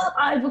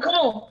 Alright, but come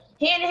on.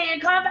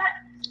 Hand-to-hand combat.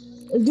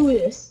 Let's do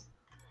this.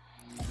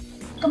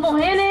 Come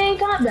on, hand-to-hand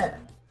combat.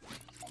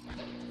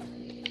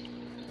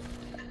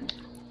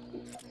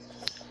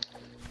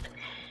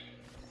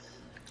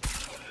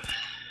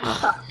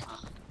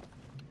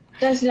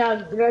 That's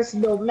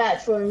no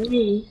match for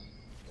me.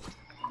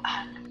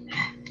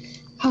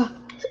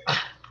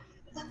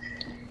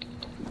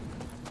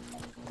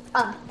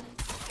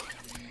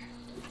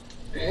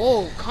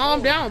 Whoa,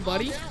 calm down,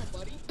 buddy.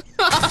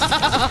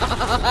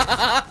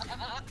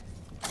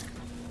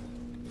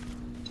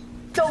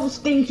 Those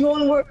things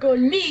won't work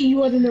on me, you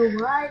wanna know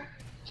why?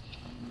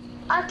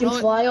 I can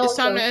fly also. It's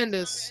time to end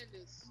this.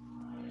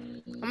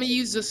 I'm gonna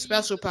use this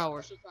special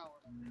power.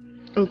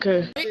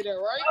 Okay.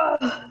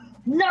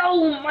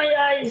 No, my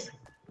eyes!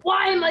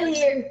 Why am I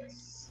here?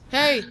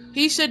 Hey,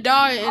 he should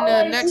die in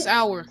the next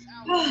hour.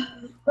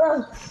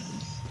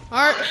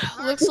 Alright,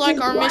 looks like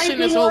our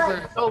mission is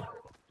over.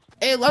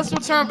 Hey, let's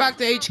return back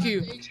to HQ.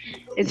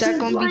 Is that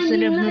gonna be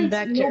sending him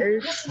back to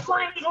Earth?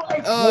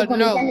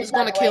 No, it's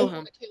gonna kill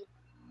him.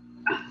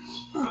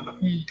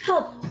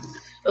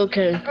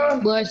 Okay.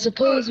 Well, I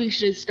suppose we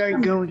should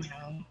start going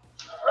now.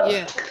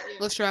 Yeah,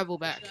 let's travel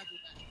back.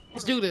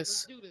 Let's do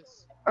this.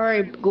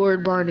 Alright,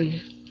 Lord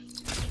Barney.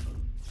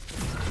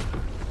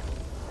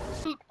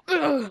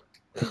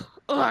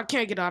 I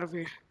can't get out of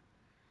here.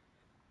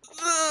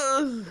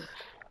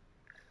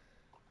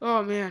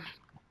 Oh man.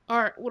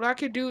 Alright, what I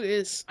could do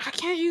is I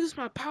can't use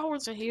my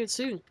powers in here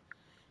too.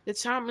 The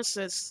timer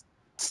says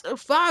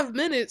 5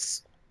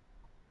 minutes.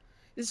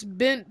 It's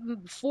been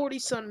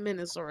 40-some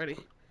minutes already.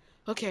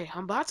 Okay,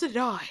 I'm about to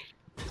die.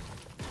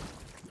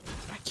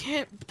 I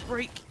can't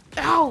break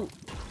out.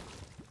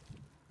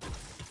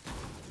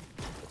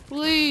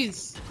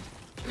 Please.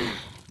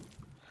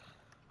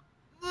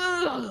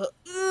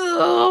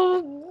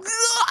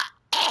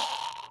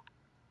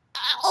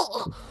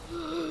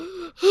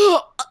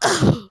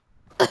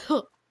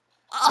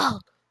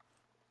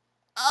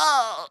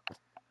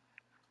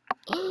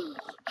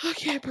 I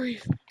can't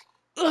breathe.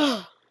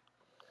 I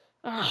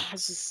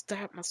just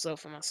stabbed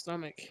myself in my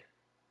stomach.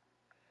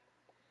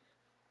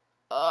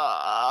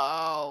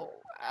 Oh,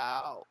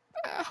 ow,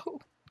 ow.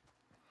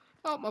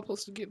 How am I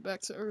supposed to get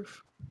back to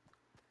Earth?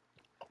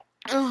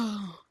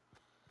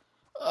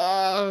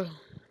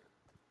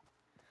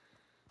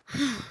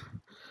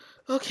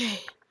 Okay.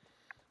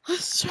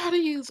 Let's try to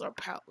use our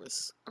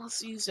powers.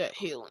 Let's use that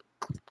healing.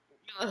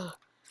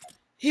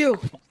 Heal.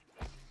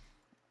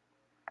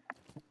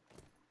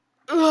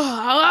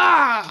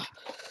 Ah!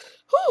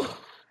 Whew.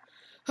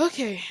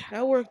 Okay,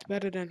 that worked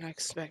better than I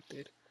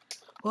expected.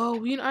 Well,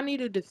 I need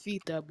to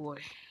defeat that boy.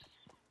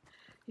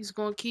 He's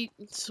gonna keep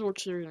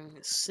torturing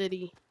the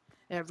city,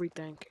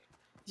 everything.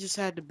 Just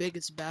had the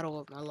biggest battle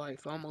of my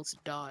life. I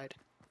almost died.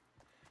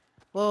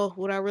 Well,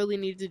 what I really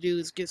need to do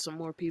is get some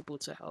more people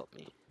to help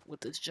me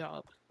with this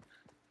job.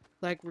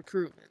 Like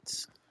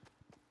recruitments.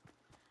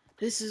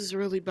 This is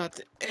really about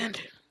to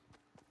end.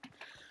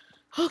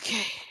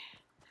 Okay,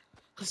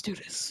 let's do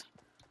this.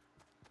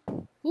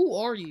 Who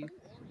are you?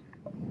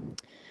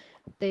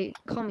 They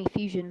call me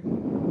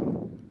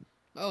Fusion.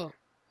 Oh,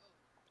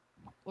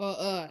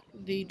 well,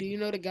 do you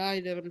know the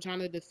guy that I'm trying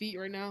to defeat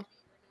right now?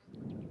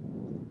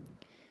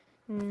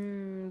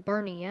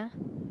 Barney, yeah?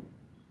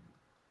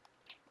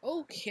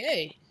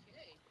 Okay.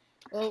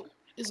 Well,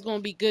 it's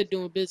gonna be good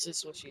doing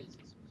business with you.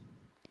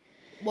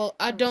 Well,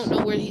 I don't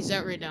know where he's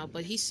at right now,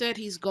 but he said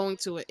he's going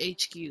to a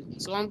HQ.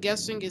 So I'm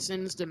guessing it's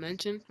in this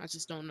dimension. I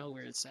just don't know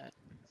where it's at.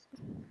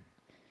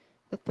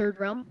 The third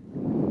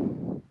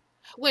realm?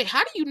 Wait,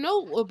 how do you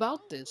know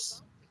about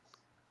this?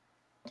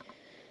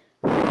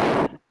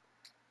 I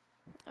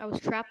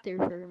was trapped there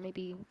for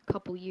maybe a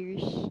couple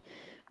years.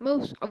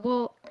 Well,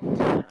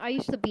 I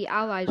used to be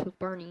allies with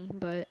Barney,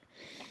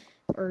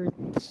 or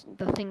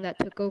the thing that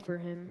took over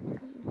him.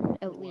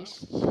 At Wow.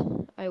 least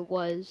I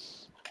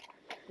was.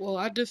 Well,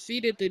 I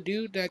defeated the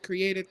dude that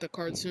created the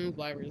cartoon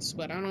virus,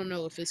 but I don't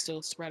know if it's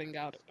still spreading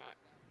out or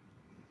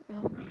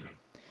not.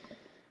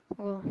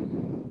 Well,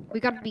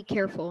 we gotta be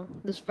careful.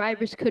 This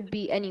virus could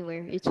be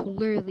anywhere. It's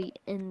literally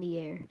in the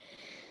air.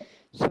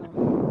 So.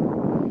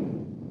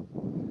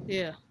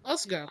 Yeah,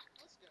 let's go.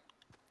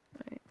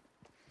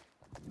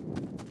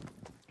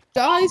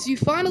 Guys, you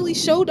finally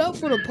showed up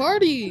for the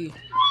party.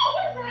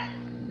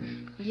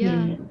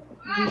 Yeah,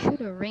 we should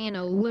have ran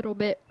a little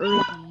bit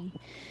early.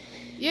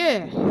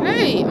 Yeah.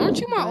 Hey, aren't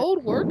you my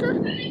old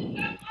worker?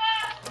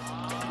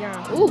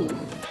 Yeah. Ooh.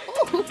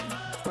 Ooh.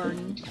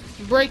 Barney.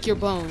 Break your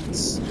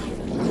bones.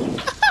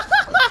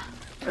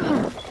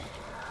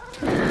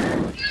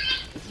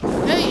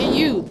 Hey, and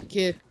you,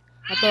 kid.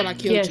 I thought I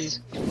killed you.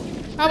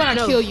 How about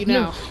I kill you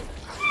now?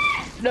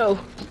 No.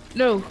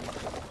 No.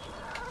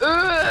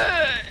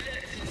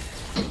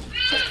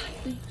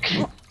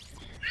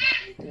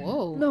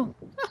 Whoa. No.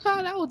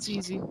 That was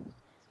easy.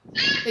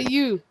 Hey,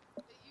 you.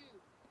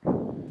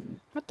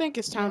 I think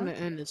it's time to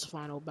end this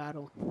final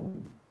battle.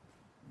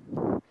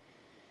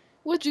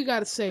 What you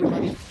gotta say,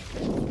 buddy?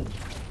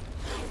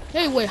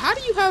 Hey, wait, how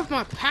do you have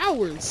my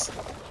powers?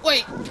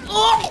 Wait.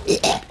 Oh!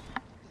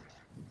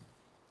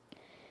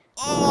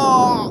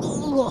 Oh!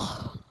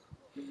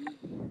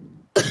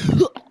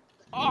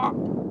 Oh!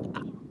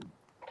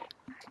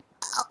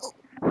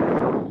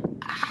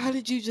 How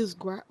did you just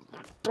grab my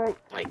throat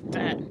like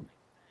that?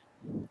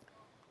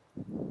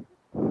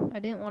 I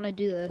didn't want to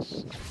do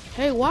this.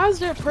 Hey, why is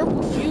there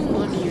purple fume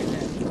under your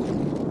neck?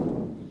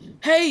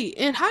 Hey,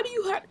 and how do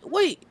you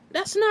wait,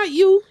 that's not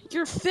you.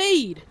 You're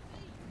Fade.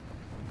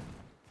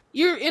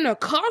 You're in a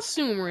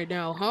costume right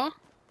now, huh?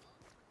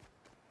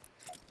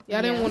 Yeah,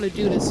 I didn't want to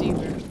do this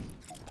either.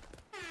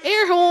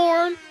 Air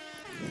horn!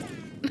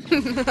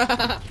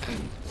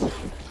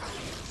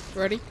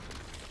 Ready?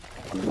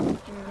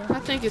 I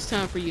think it's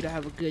time for you to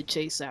have a good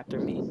chase after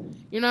me.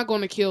 You're not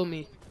going to kill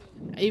me,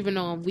 even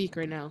though I'm weak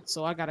right now,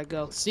 so I gotta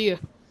go. See ya.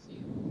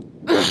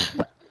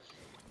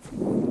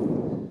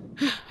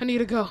 I need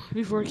to go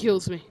before it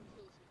kills me.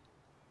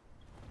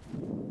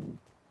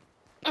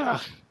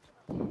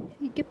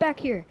 You get back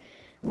here.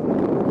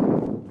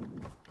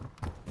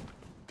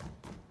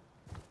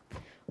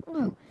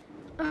 Oh.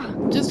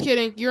 Just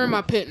kidding. You're in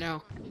my pit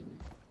now.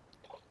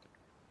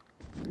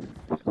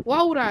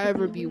 Why would I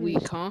ever be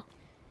weak, huh?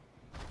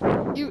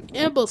 You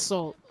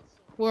imbecile.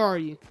 Where are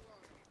you?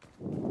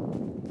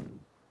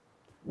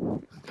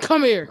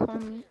 Come here.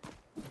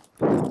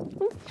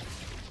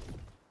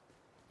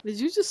 Did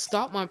you just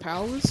stop my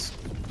powers?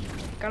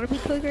 Gotta be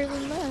quicker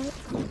than that.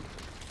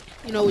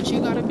 You know what you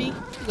gotta be?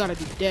 You gotta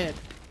be dead.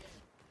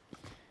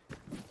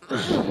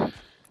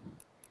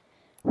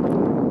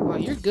 Wow,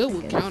 you're good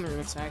with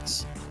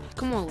counterattacks.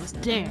 Come on, let's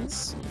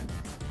dance.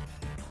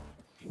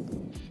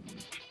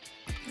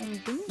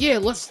 Yeah,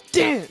 let's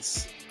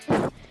dance.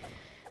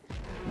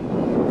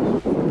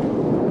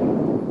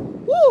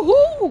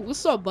 Woohoo!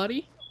 What's up,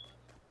 buddy?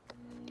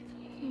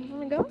 You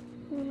wanna go?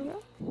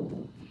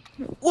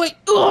 Wait!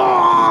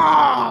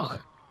 Oh!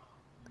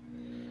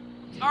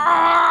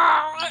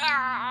 Ah!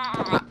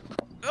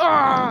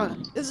 Ah!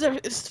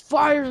 It's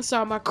fire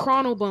inside my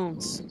chrono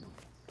bones.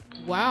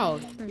 Wow,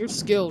 you're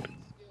skilled.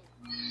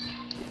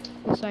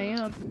 Yes, I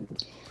am.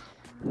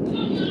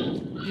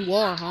 You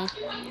are, huh?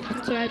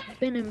 Since I've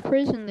been in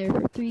prison there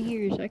for 3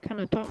 years, I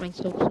kind of taught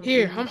myself something.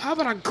 Here, how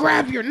about I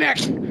grab your neck?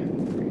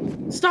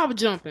 Stop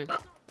jumping.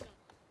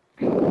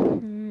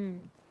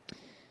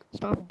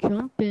 Stop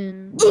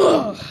jumping.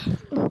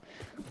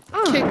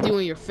 Kicked you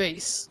in your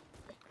face.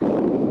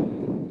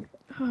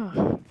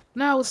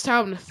 Now it's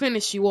time to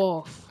finish you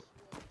off.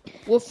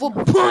 With a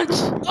punch!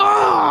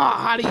 Ah!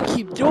 How do you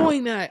keep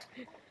doing that?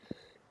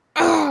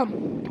 Ah!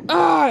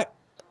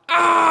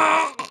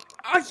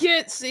 I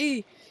can't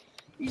see!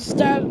 You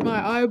stabbed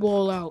my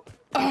eyeball out.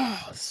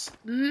 Ah!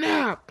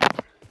 Snap!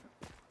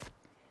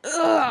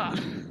 Ah!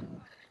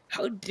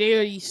 How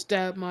dare you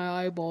stab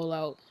my eyeball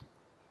out?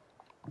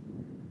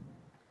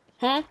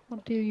 Huh? How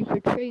dare you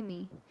betray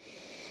me?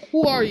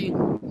 Who are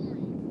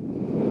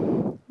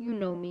you? You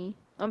know me.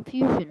 I'm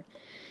Fusion.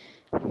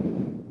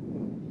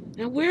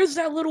 And where's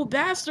that little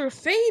bastard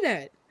Fade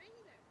at?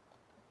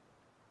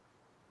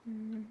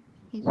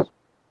 He's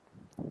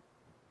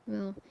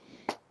well.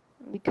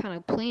 We kind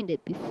of planned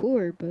it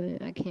before,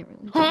 but I can't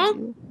really Huh? tell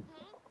you.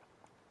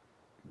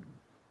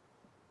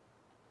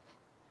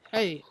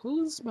 Hey,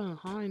 who's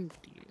behind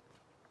you?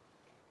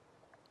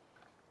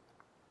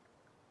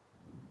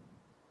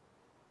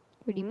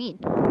 What do you mean?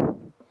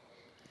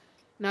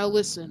 Now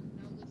listen.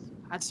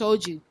 I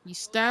told you, you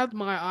stabbed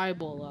my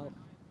eyeball out.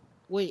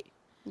 Wait,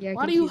 Yeah, I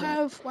why can do you see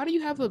that.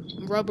 have a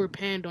rubber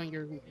band on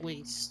your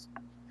waist?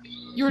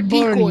 You're a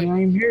Barney, decoy.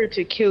 I'm here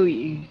to kill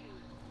you.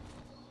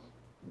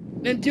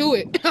 Then do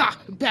it, ha,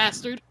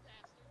 bastard.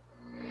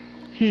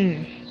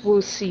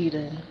 We'll see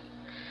then.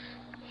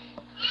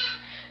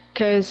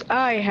 Cause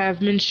I have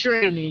been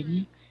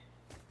training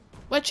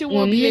But you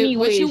on many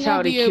ways how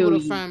won't to be able kill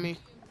to you. find me.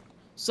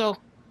 So,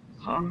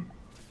 Huh?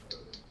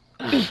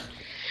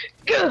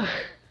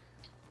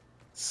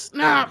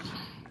 snap.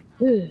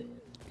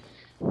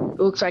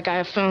 Looks like I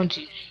have found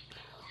you.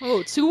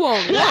 Oh,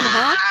 2-on-1,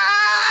 huh?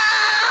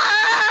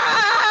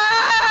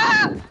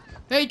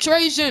 Hey,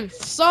 Trajan,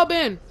 sub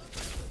in.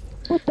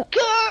 What the?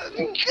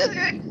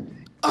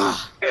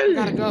 Ah, I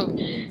gotta go.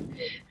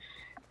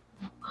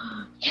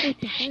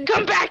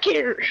 Come back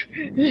here!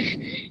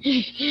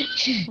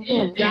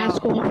 Little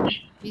rascal.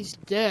 He's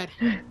dead.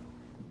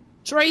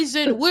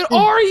 Trajan, where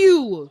are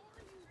you?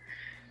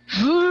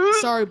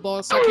 Sorry,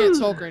 boss, I can't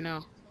talk right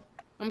now.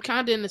 I'm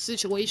kinda in a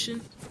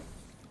situation.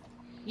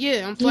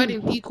 Yeah, I'm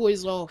fighting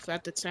decoys off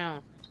at the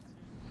town.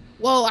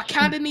 Well, I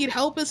kinda need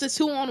help. It's a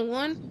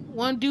 2-on-1.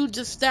 One dude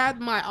just stabbed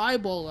my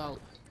eyeball out.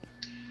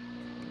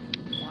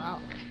 Wow.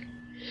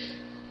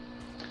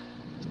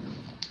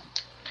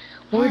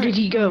 Where did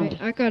he go?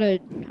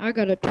 Alright, I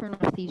gotta turn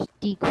off these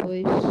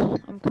decoys.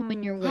 I'm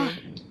coming your way.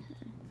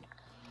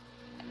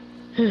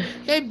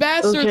 Hey,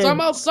 bastards, Okay.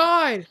 I'm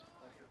outside.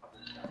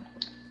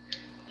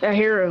 I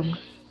hear him.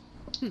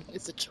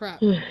 It's a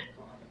trap.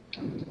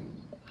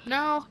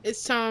 Now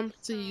it's time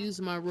to use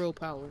my real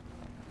power.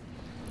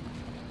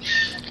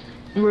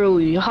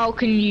 Really? How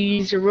can you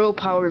use your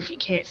willpower if you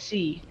can't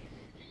see?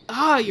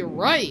 Ah, you're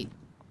right.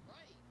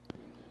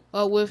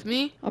 With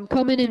me, I'm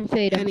coming in,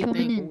 Fade. I'm coming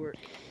anything will in. work.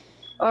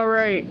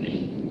 Alright.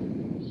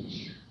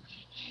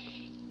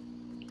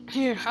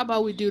 Here, how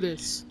about we do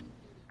this?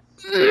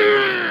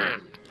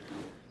 Stab.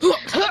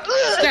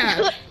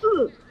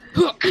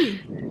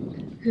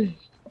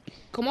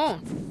 Come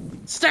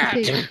on. Stab.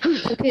 Okay,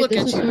 okay, Look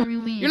this at is you. no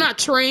real me. You're not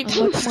trained. I'm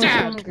much more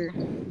Stab. stronger.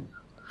 I'm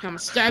gonna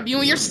stab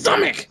you in your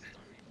stomach.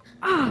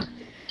 Ah!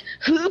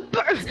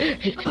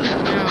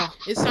 Now,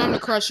 it's time to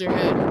crush your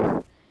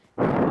head.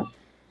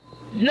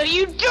 No,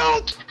 you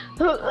don't!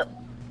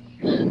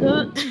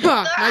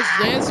 Nice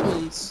dance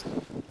moves.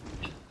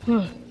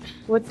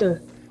 What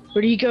the?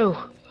 Where'd he go?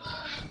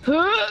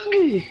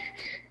 Hey,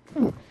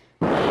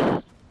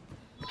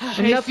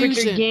 Enough with your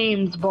Fusion.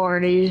 games,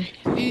 Barney.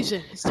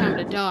 Fusion, it's time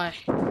to die.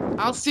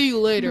 I'll see you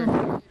later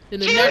in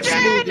the next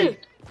movie.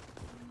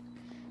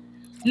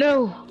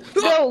 No!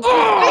 No!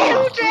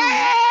 Oh!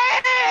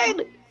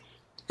 Fusion!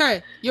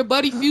 Hey, your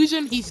buddy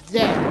Fusion, he's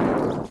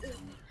dead.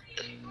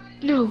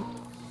 No.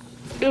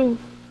 No.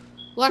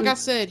 Like I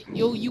said,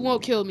 you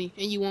won't kill me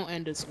and you won't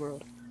end this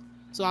world.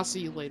 So I'll see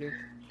you later.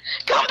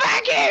 Come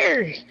back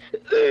here!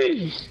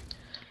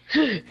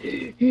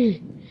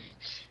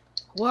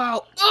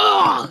 Wow.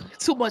 Ugh!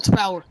 Too much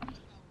power.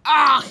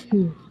 Ah!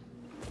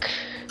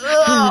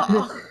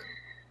 Ugh!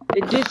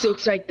 This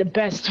looks like the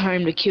best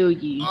time to kill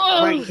you.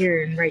 Right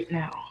here and right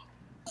now.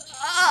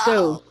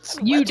 So, Too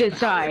you much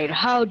decide,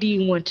 how do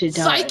you want to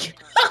die? Psych!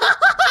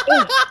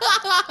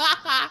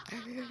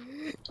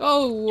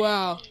 Oh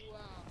wow.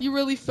 You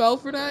really fell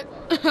for that?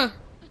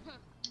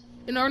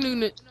 In our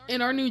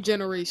new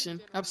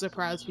generation, I'm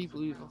surprised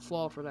people even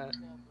fall for that.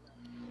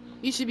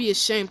 You should be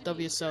ashamed of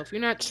yourself.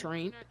 You're not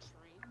trained.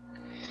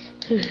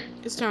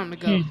 It's time to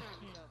go.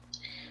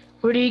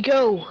 Where do you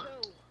go?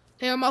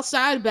 Hey, I'm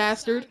outside,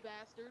 bastard.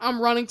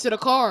 I'm running to the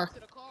car.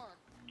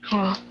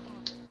 Huh?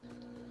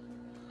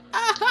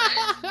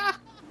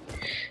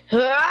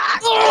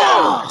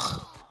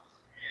 Ugh!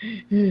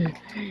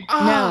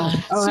 Now,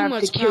 I'll too have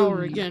much to kill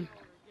power you. again.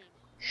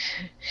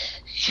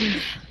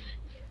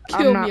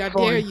 I'm Kill not me, I dare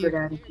falling for you.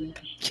 that again.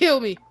 Kill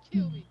me.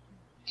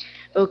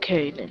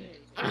 Okay then.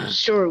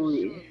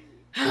 Surely.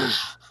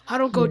 I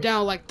don't go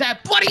down like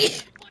that, buddy.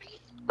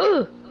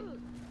 Ugh.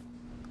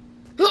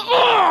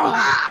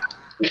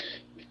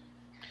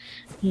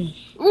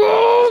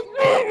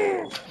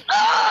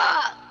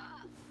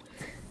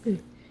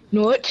 You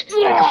know what? I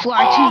can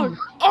fly too.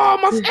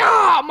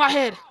 My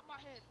head.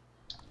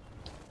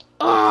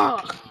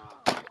 Oh,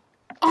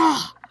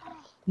 oh.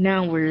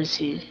 Now where is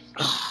he?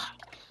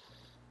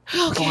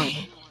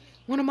 Okay.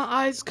 One of my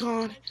eyes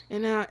gone,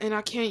 and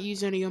I can't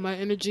use any of my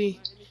energy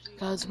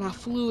because my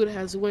fluid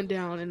has went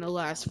down in the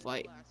last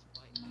fight.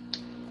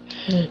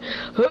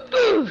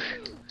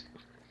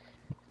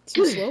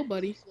 Too slow,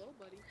 buddy.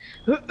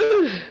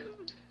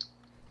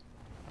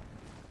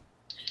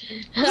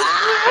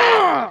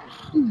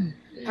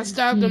 I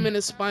stabbed him in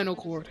his spinal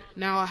cord.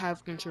 Now I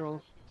have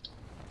control.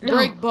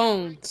 Break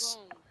bones.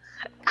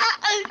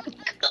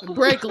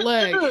 Break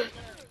leg.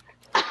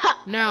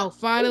 Now,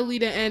 finally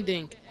the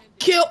ending.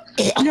 Kill.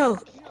 No,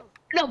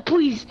 no,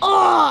 please.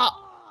 Oh,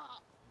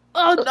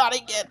 oh, not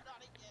again.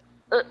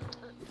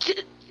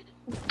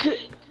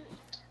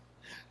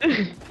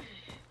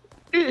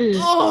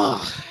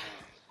 Oh,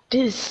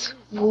 This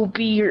will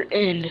be your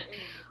end, no,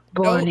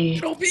 Barney.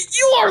 it'll be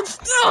yours.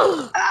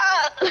 Oh.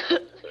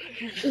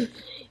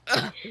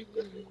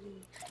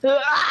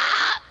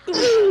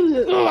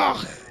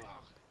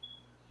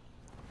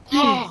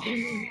 Oh.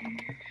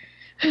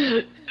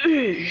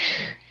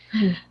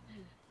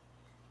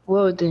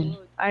 Well then,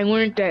 I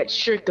learned that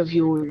trick of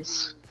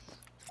yours.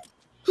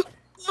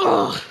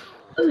 Oh.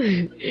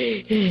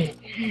 You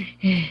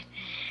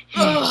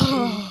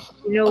Oh.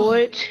 know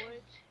what?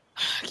 I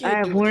I can't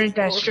have do it learned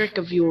that anymore. trick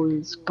of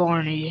yours,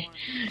 Barney.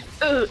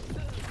 Oh.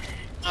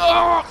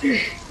 Oh.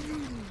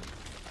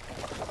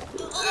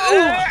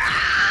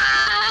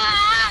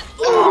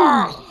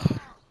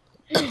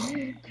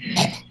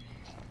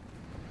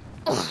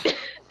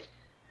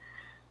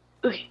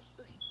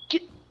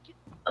 Get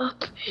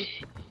up.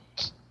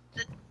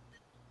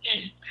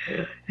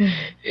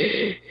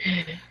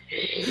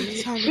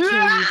 Time to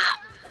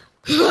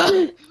kill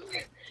you.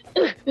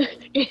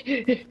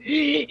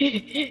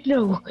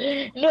 No,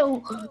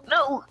 no,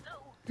 no.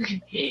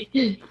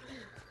 I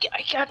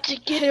got to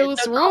get Hey, in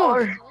what's the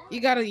wrong? car. You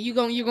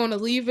gonna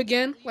leave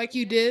again like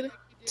you did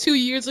 2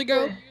 years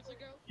ago?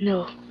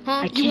 No, Huh?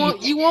 I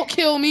can't. You won't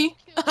kill me?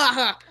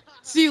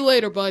 See you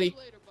later, buddy.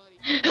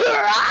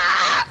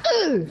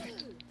 Ugh!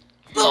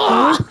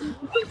 Ugh!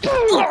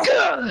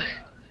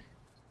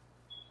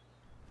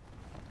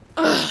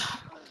 Ugh!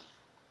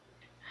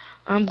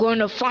 I'm going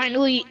to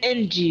finally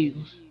end you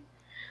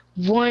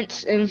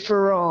once and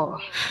for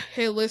all.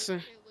 Hey,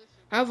 listen.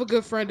 I have a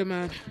good friend of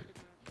mine.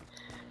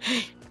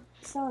 Hey,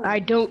 Sorry. I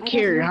don't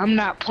care. I'm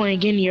not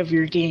playing any of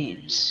your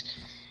games,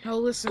 no,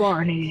 listen.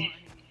 Barney.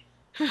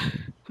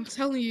 I'm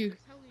telling you.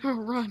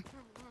 Run.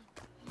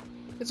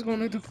 It's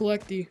gonna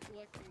deflect you.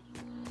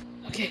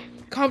 Okay,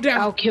 calm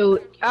down.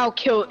 I'll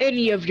kill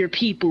any of your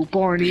people,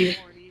 Barney.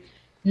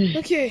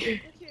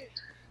 Okay.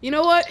 You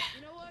know what?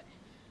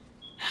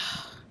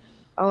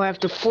 I'll have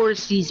to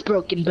force these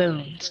broken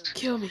bones.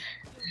 Kill me.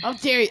 I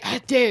dare you. I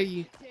dare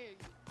you.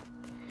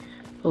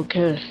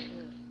 Okay.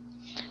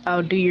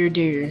 I'll do your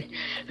dare.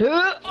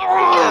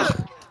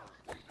 Ugh!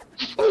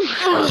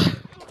 Ugh!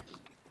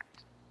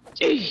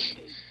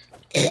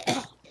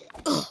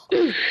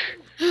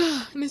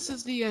 This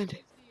is the end.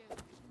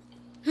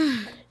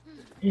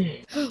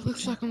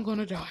 Looks like I'm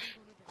gonna die.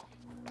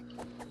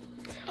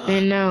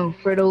 And now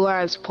for the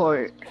last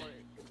part.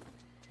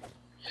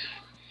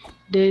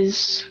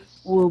 This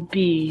will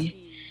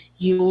be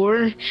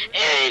your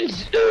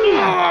end.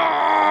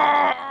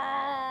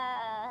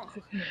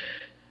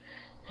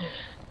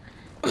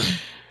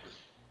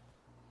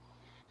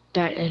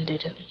 That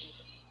ended him.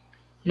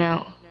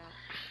 Now,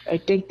 I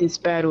think this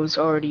battle is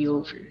already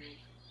over.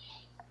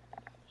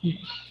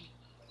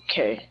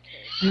 Okay,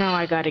 now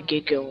I gotta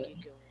get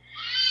going.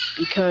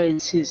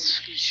 Because his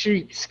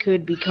shrieks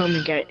could be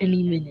coming at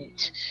any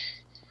minute.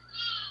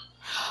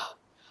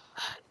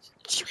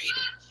 Traitor.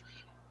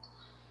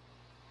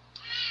 I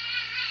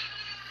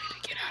need to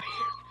get out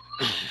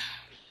of here.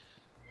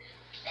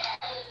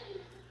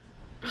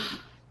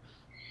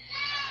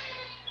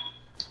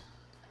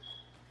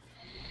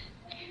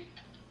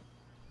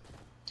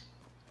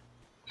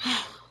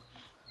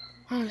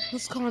 Alright,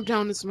 let's calm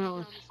down this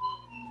mountain.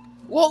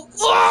 Whoa!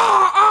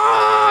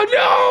 Oh,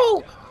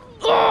 no!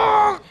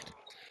 Oh,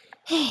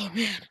 oh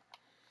man.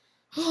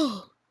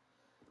 Oh.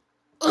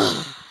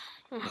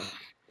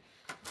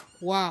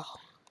 Wow.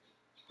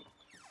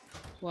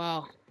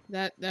 Wow.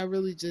 That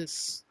really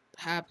just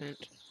happened.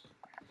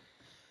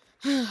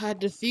 I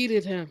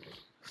defeated him.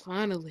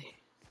 Finally.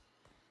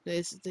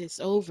 It's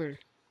over.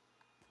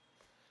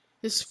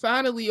 It's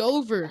finally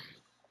over.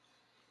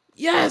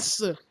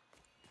 Yes!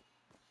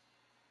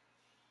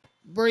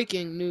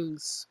 Breaking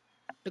news.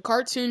 The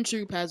cartoon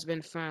troupe has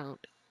been found.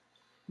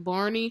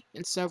 Barney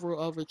and several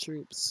other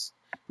troops.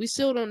 We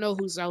still don't know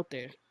who's out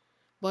there,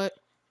 but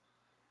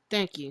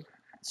thank you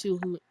to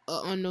an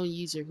unknown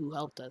user who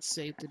helped us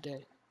save the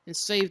day and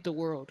save the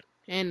world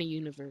and the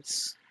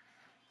universe.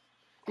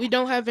 We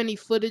don't have any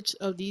footage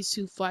of these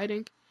two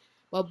fighting,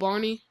 but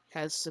Barney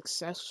has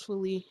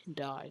successfully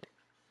died.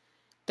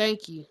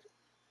 Thank you.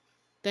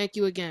 Thank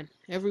you again.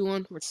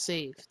 Everyone was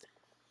saved.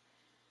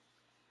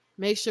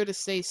 Make sure to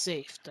stay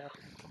safe, though.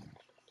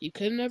 You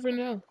could never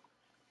know.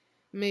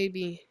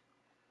 maybe,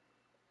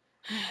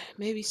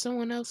 maybe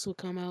someone else will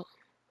come out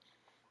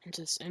and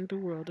just end the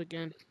world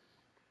again.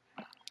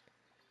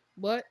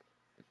 But,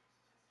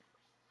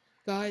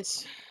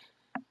 guys,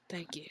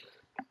 thank you.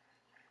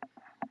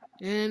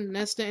 And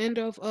that's the end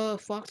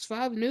of Fox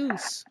 5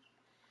 News.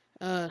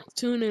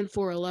 Tune in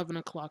for 11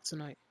 o'clock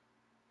tonight.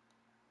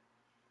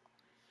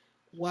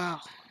 Wow.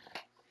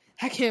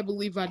 I can't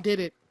believe I did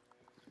it.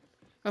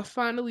 I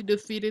finally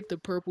defeated the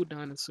purple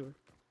dinosaur.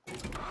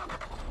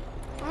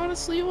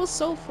 Honestly, it was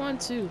so fun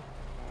too.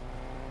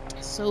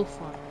 So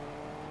fun.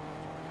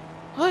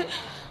 But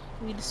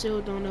we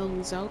still don't know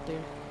who's out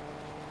there.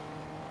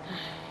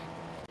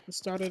 I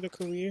started a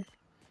career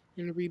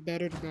and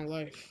rebettered my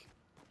life.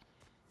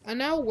 I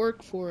now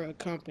work for a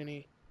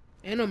company,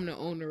 and I'm the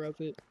owner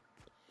of it.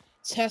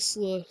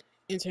 Tesla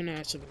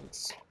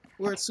Internationals.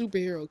 We're a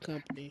superhero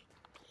company.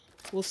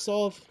 We'll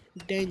solve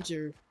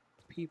danger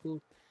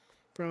people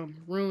from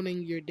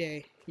ruining your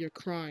day, your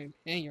crime,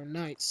 and your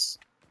nights.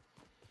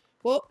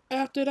 Well,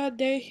 after that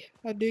day,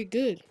 I did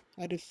good.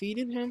 I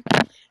defeated him,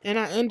 and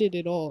I ended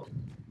it all.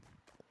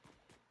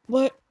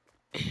 But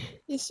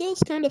it still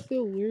kind of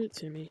feel weird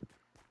to me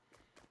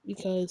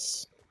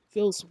because it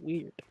feels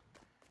weird,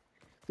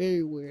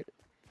 very weird.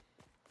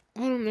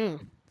 I don't know.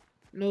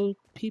 No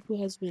people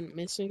has been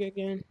missing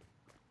again,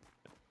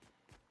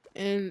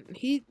 and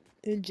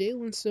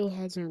Jalen still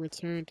hasn't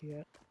returned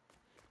yet.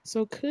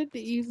 So could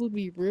the evil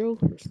be real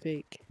or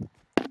fake?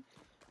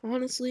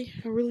 Honestly,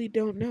 I really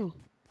don't know.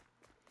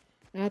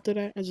 After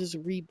that, I just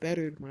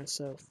re-bettered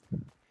myself.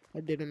 I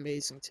did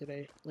amazing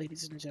today,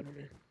 ladies and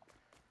gentlemen.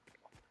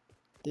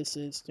 This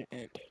is the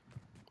end.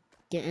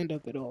 The end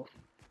of it all.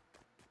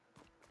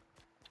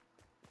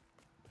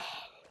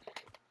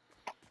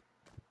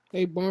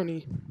 Hey,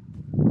 Barney,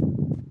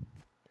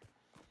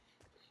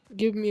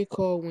 give me a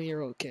call when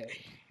you're okay.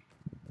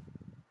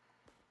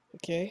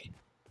 Okay?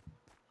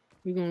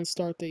 We're gonna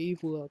start the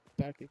evil up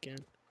back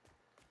again.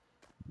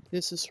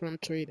 This is from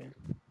Trading.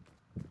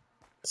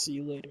 See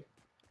you later.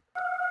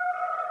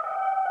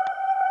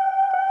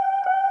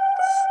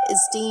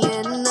 It's the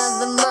end of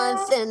the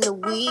month and the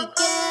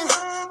weekend.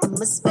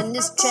 I'ma spend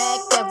this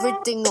track,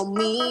 everything on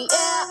me,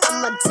 yeah.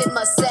 I'ma tip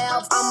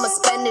myself, I'ma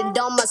spend it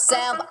on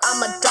myself.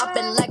 I'ma drop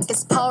it like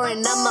it's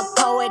pouring, I'ma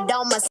pour it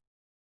on myself.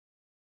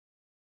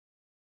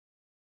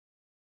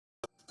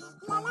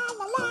 La la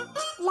la la,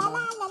 la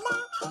la la la,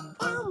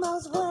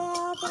 Elmo's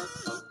world.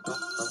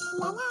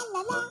 La la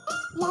la la,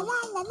 la la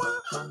la la,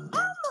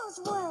 Elmo's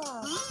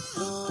world.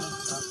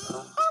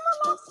 Elmo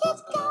loves his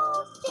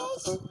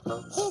goldfish,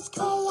 his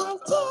crayon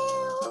too.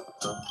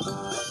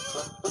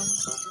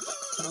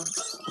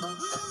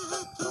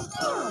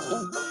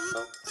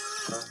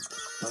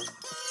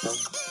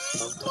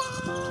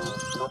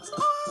 That's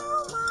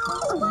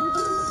Elmo's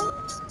world.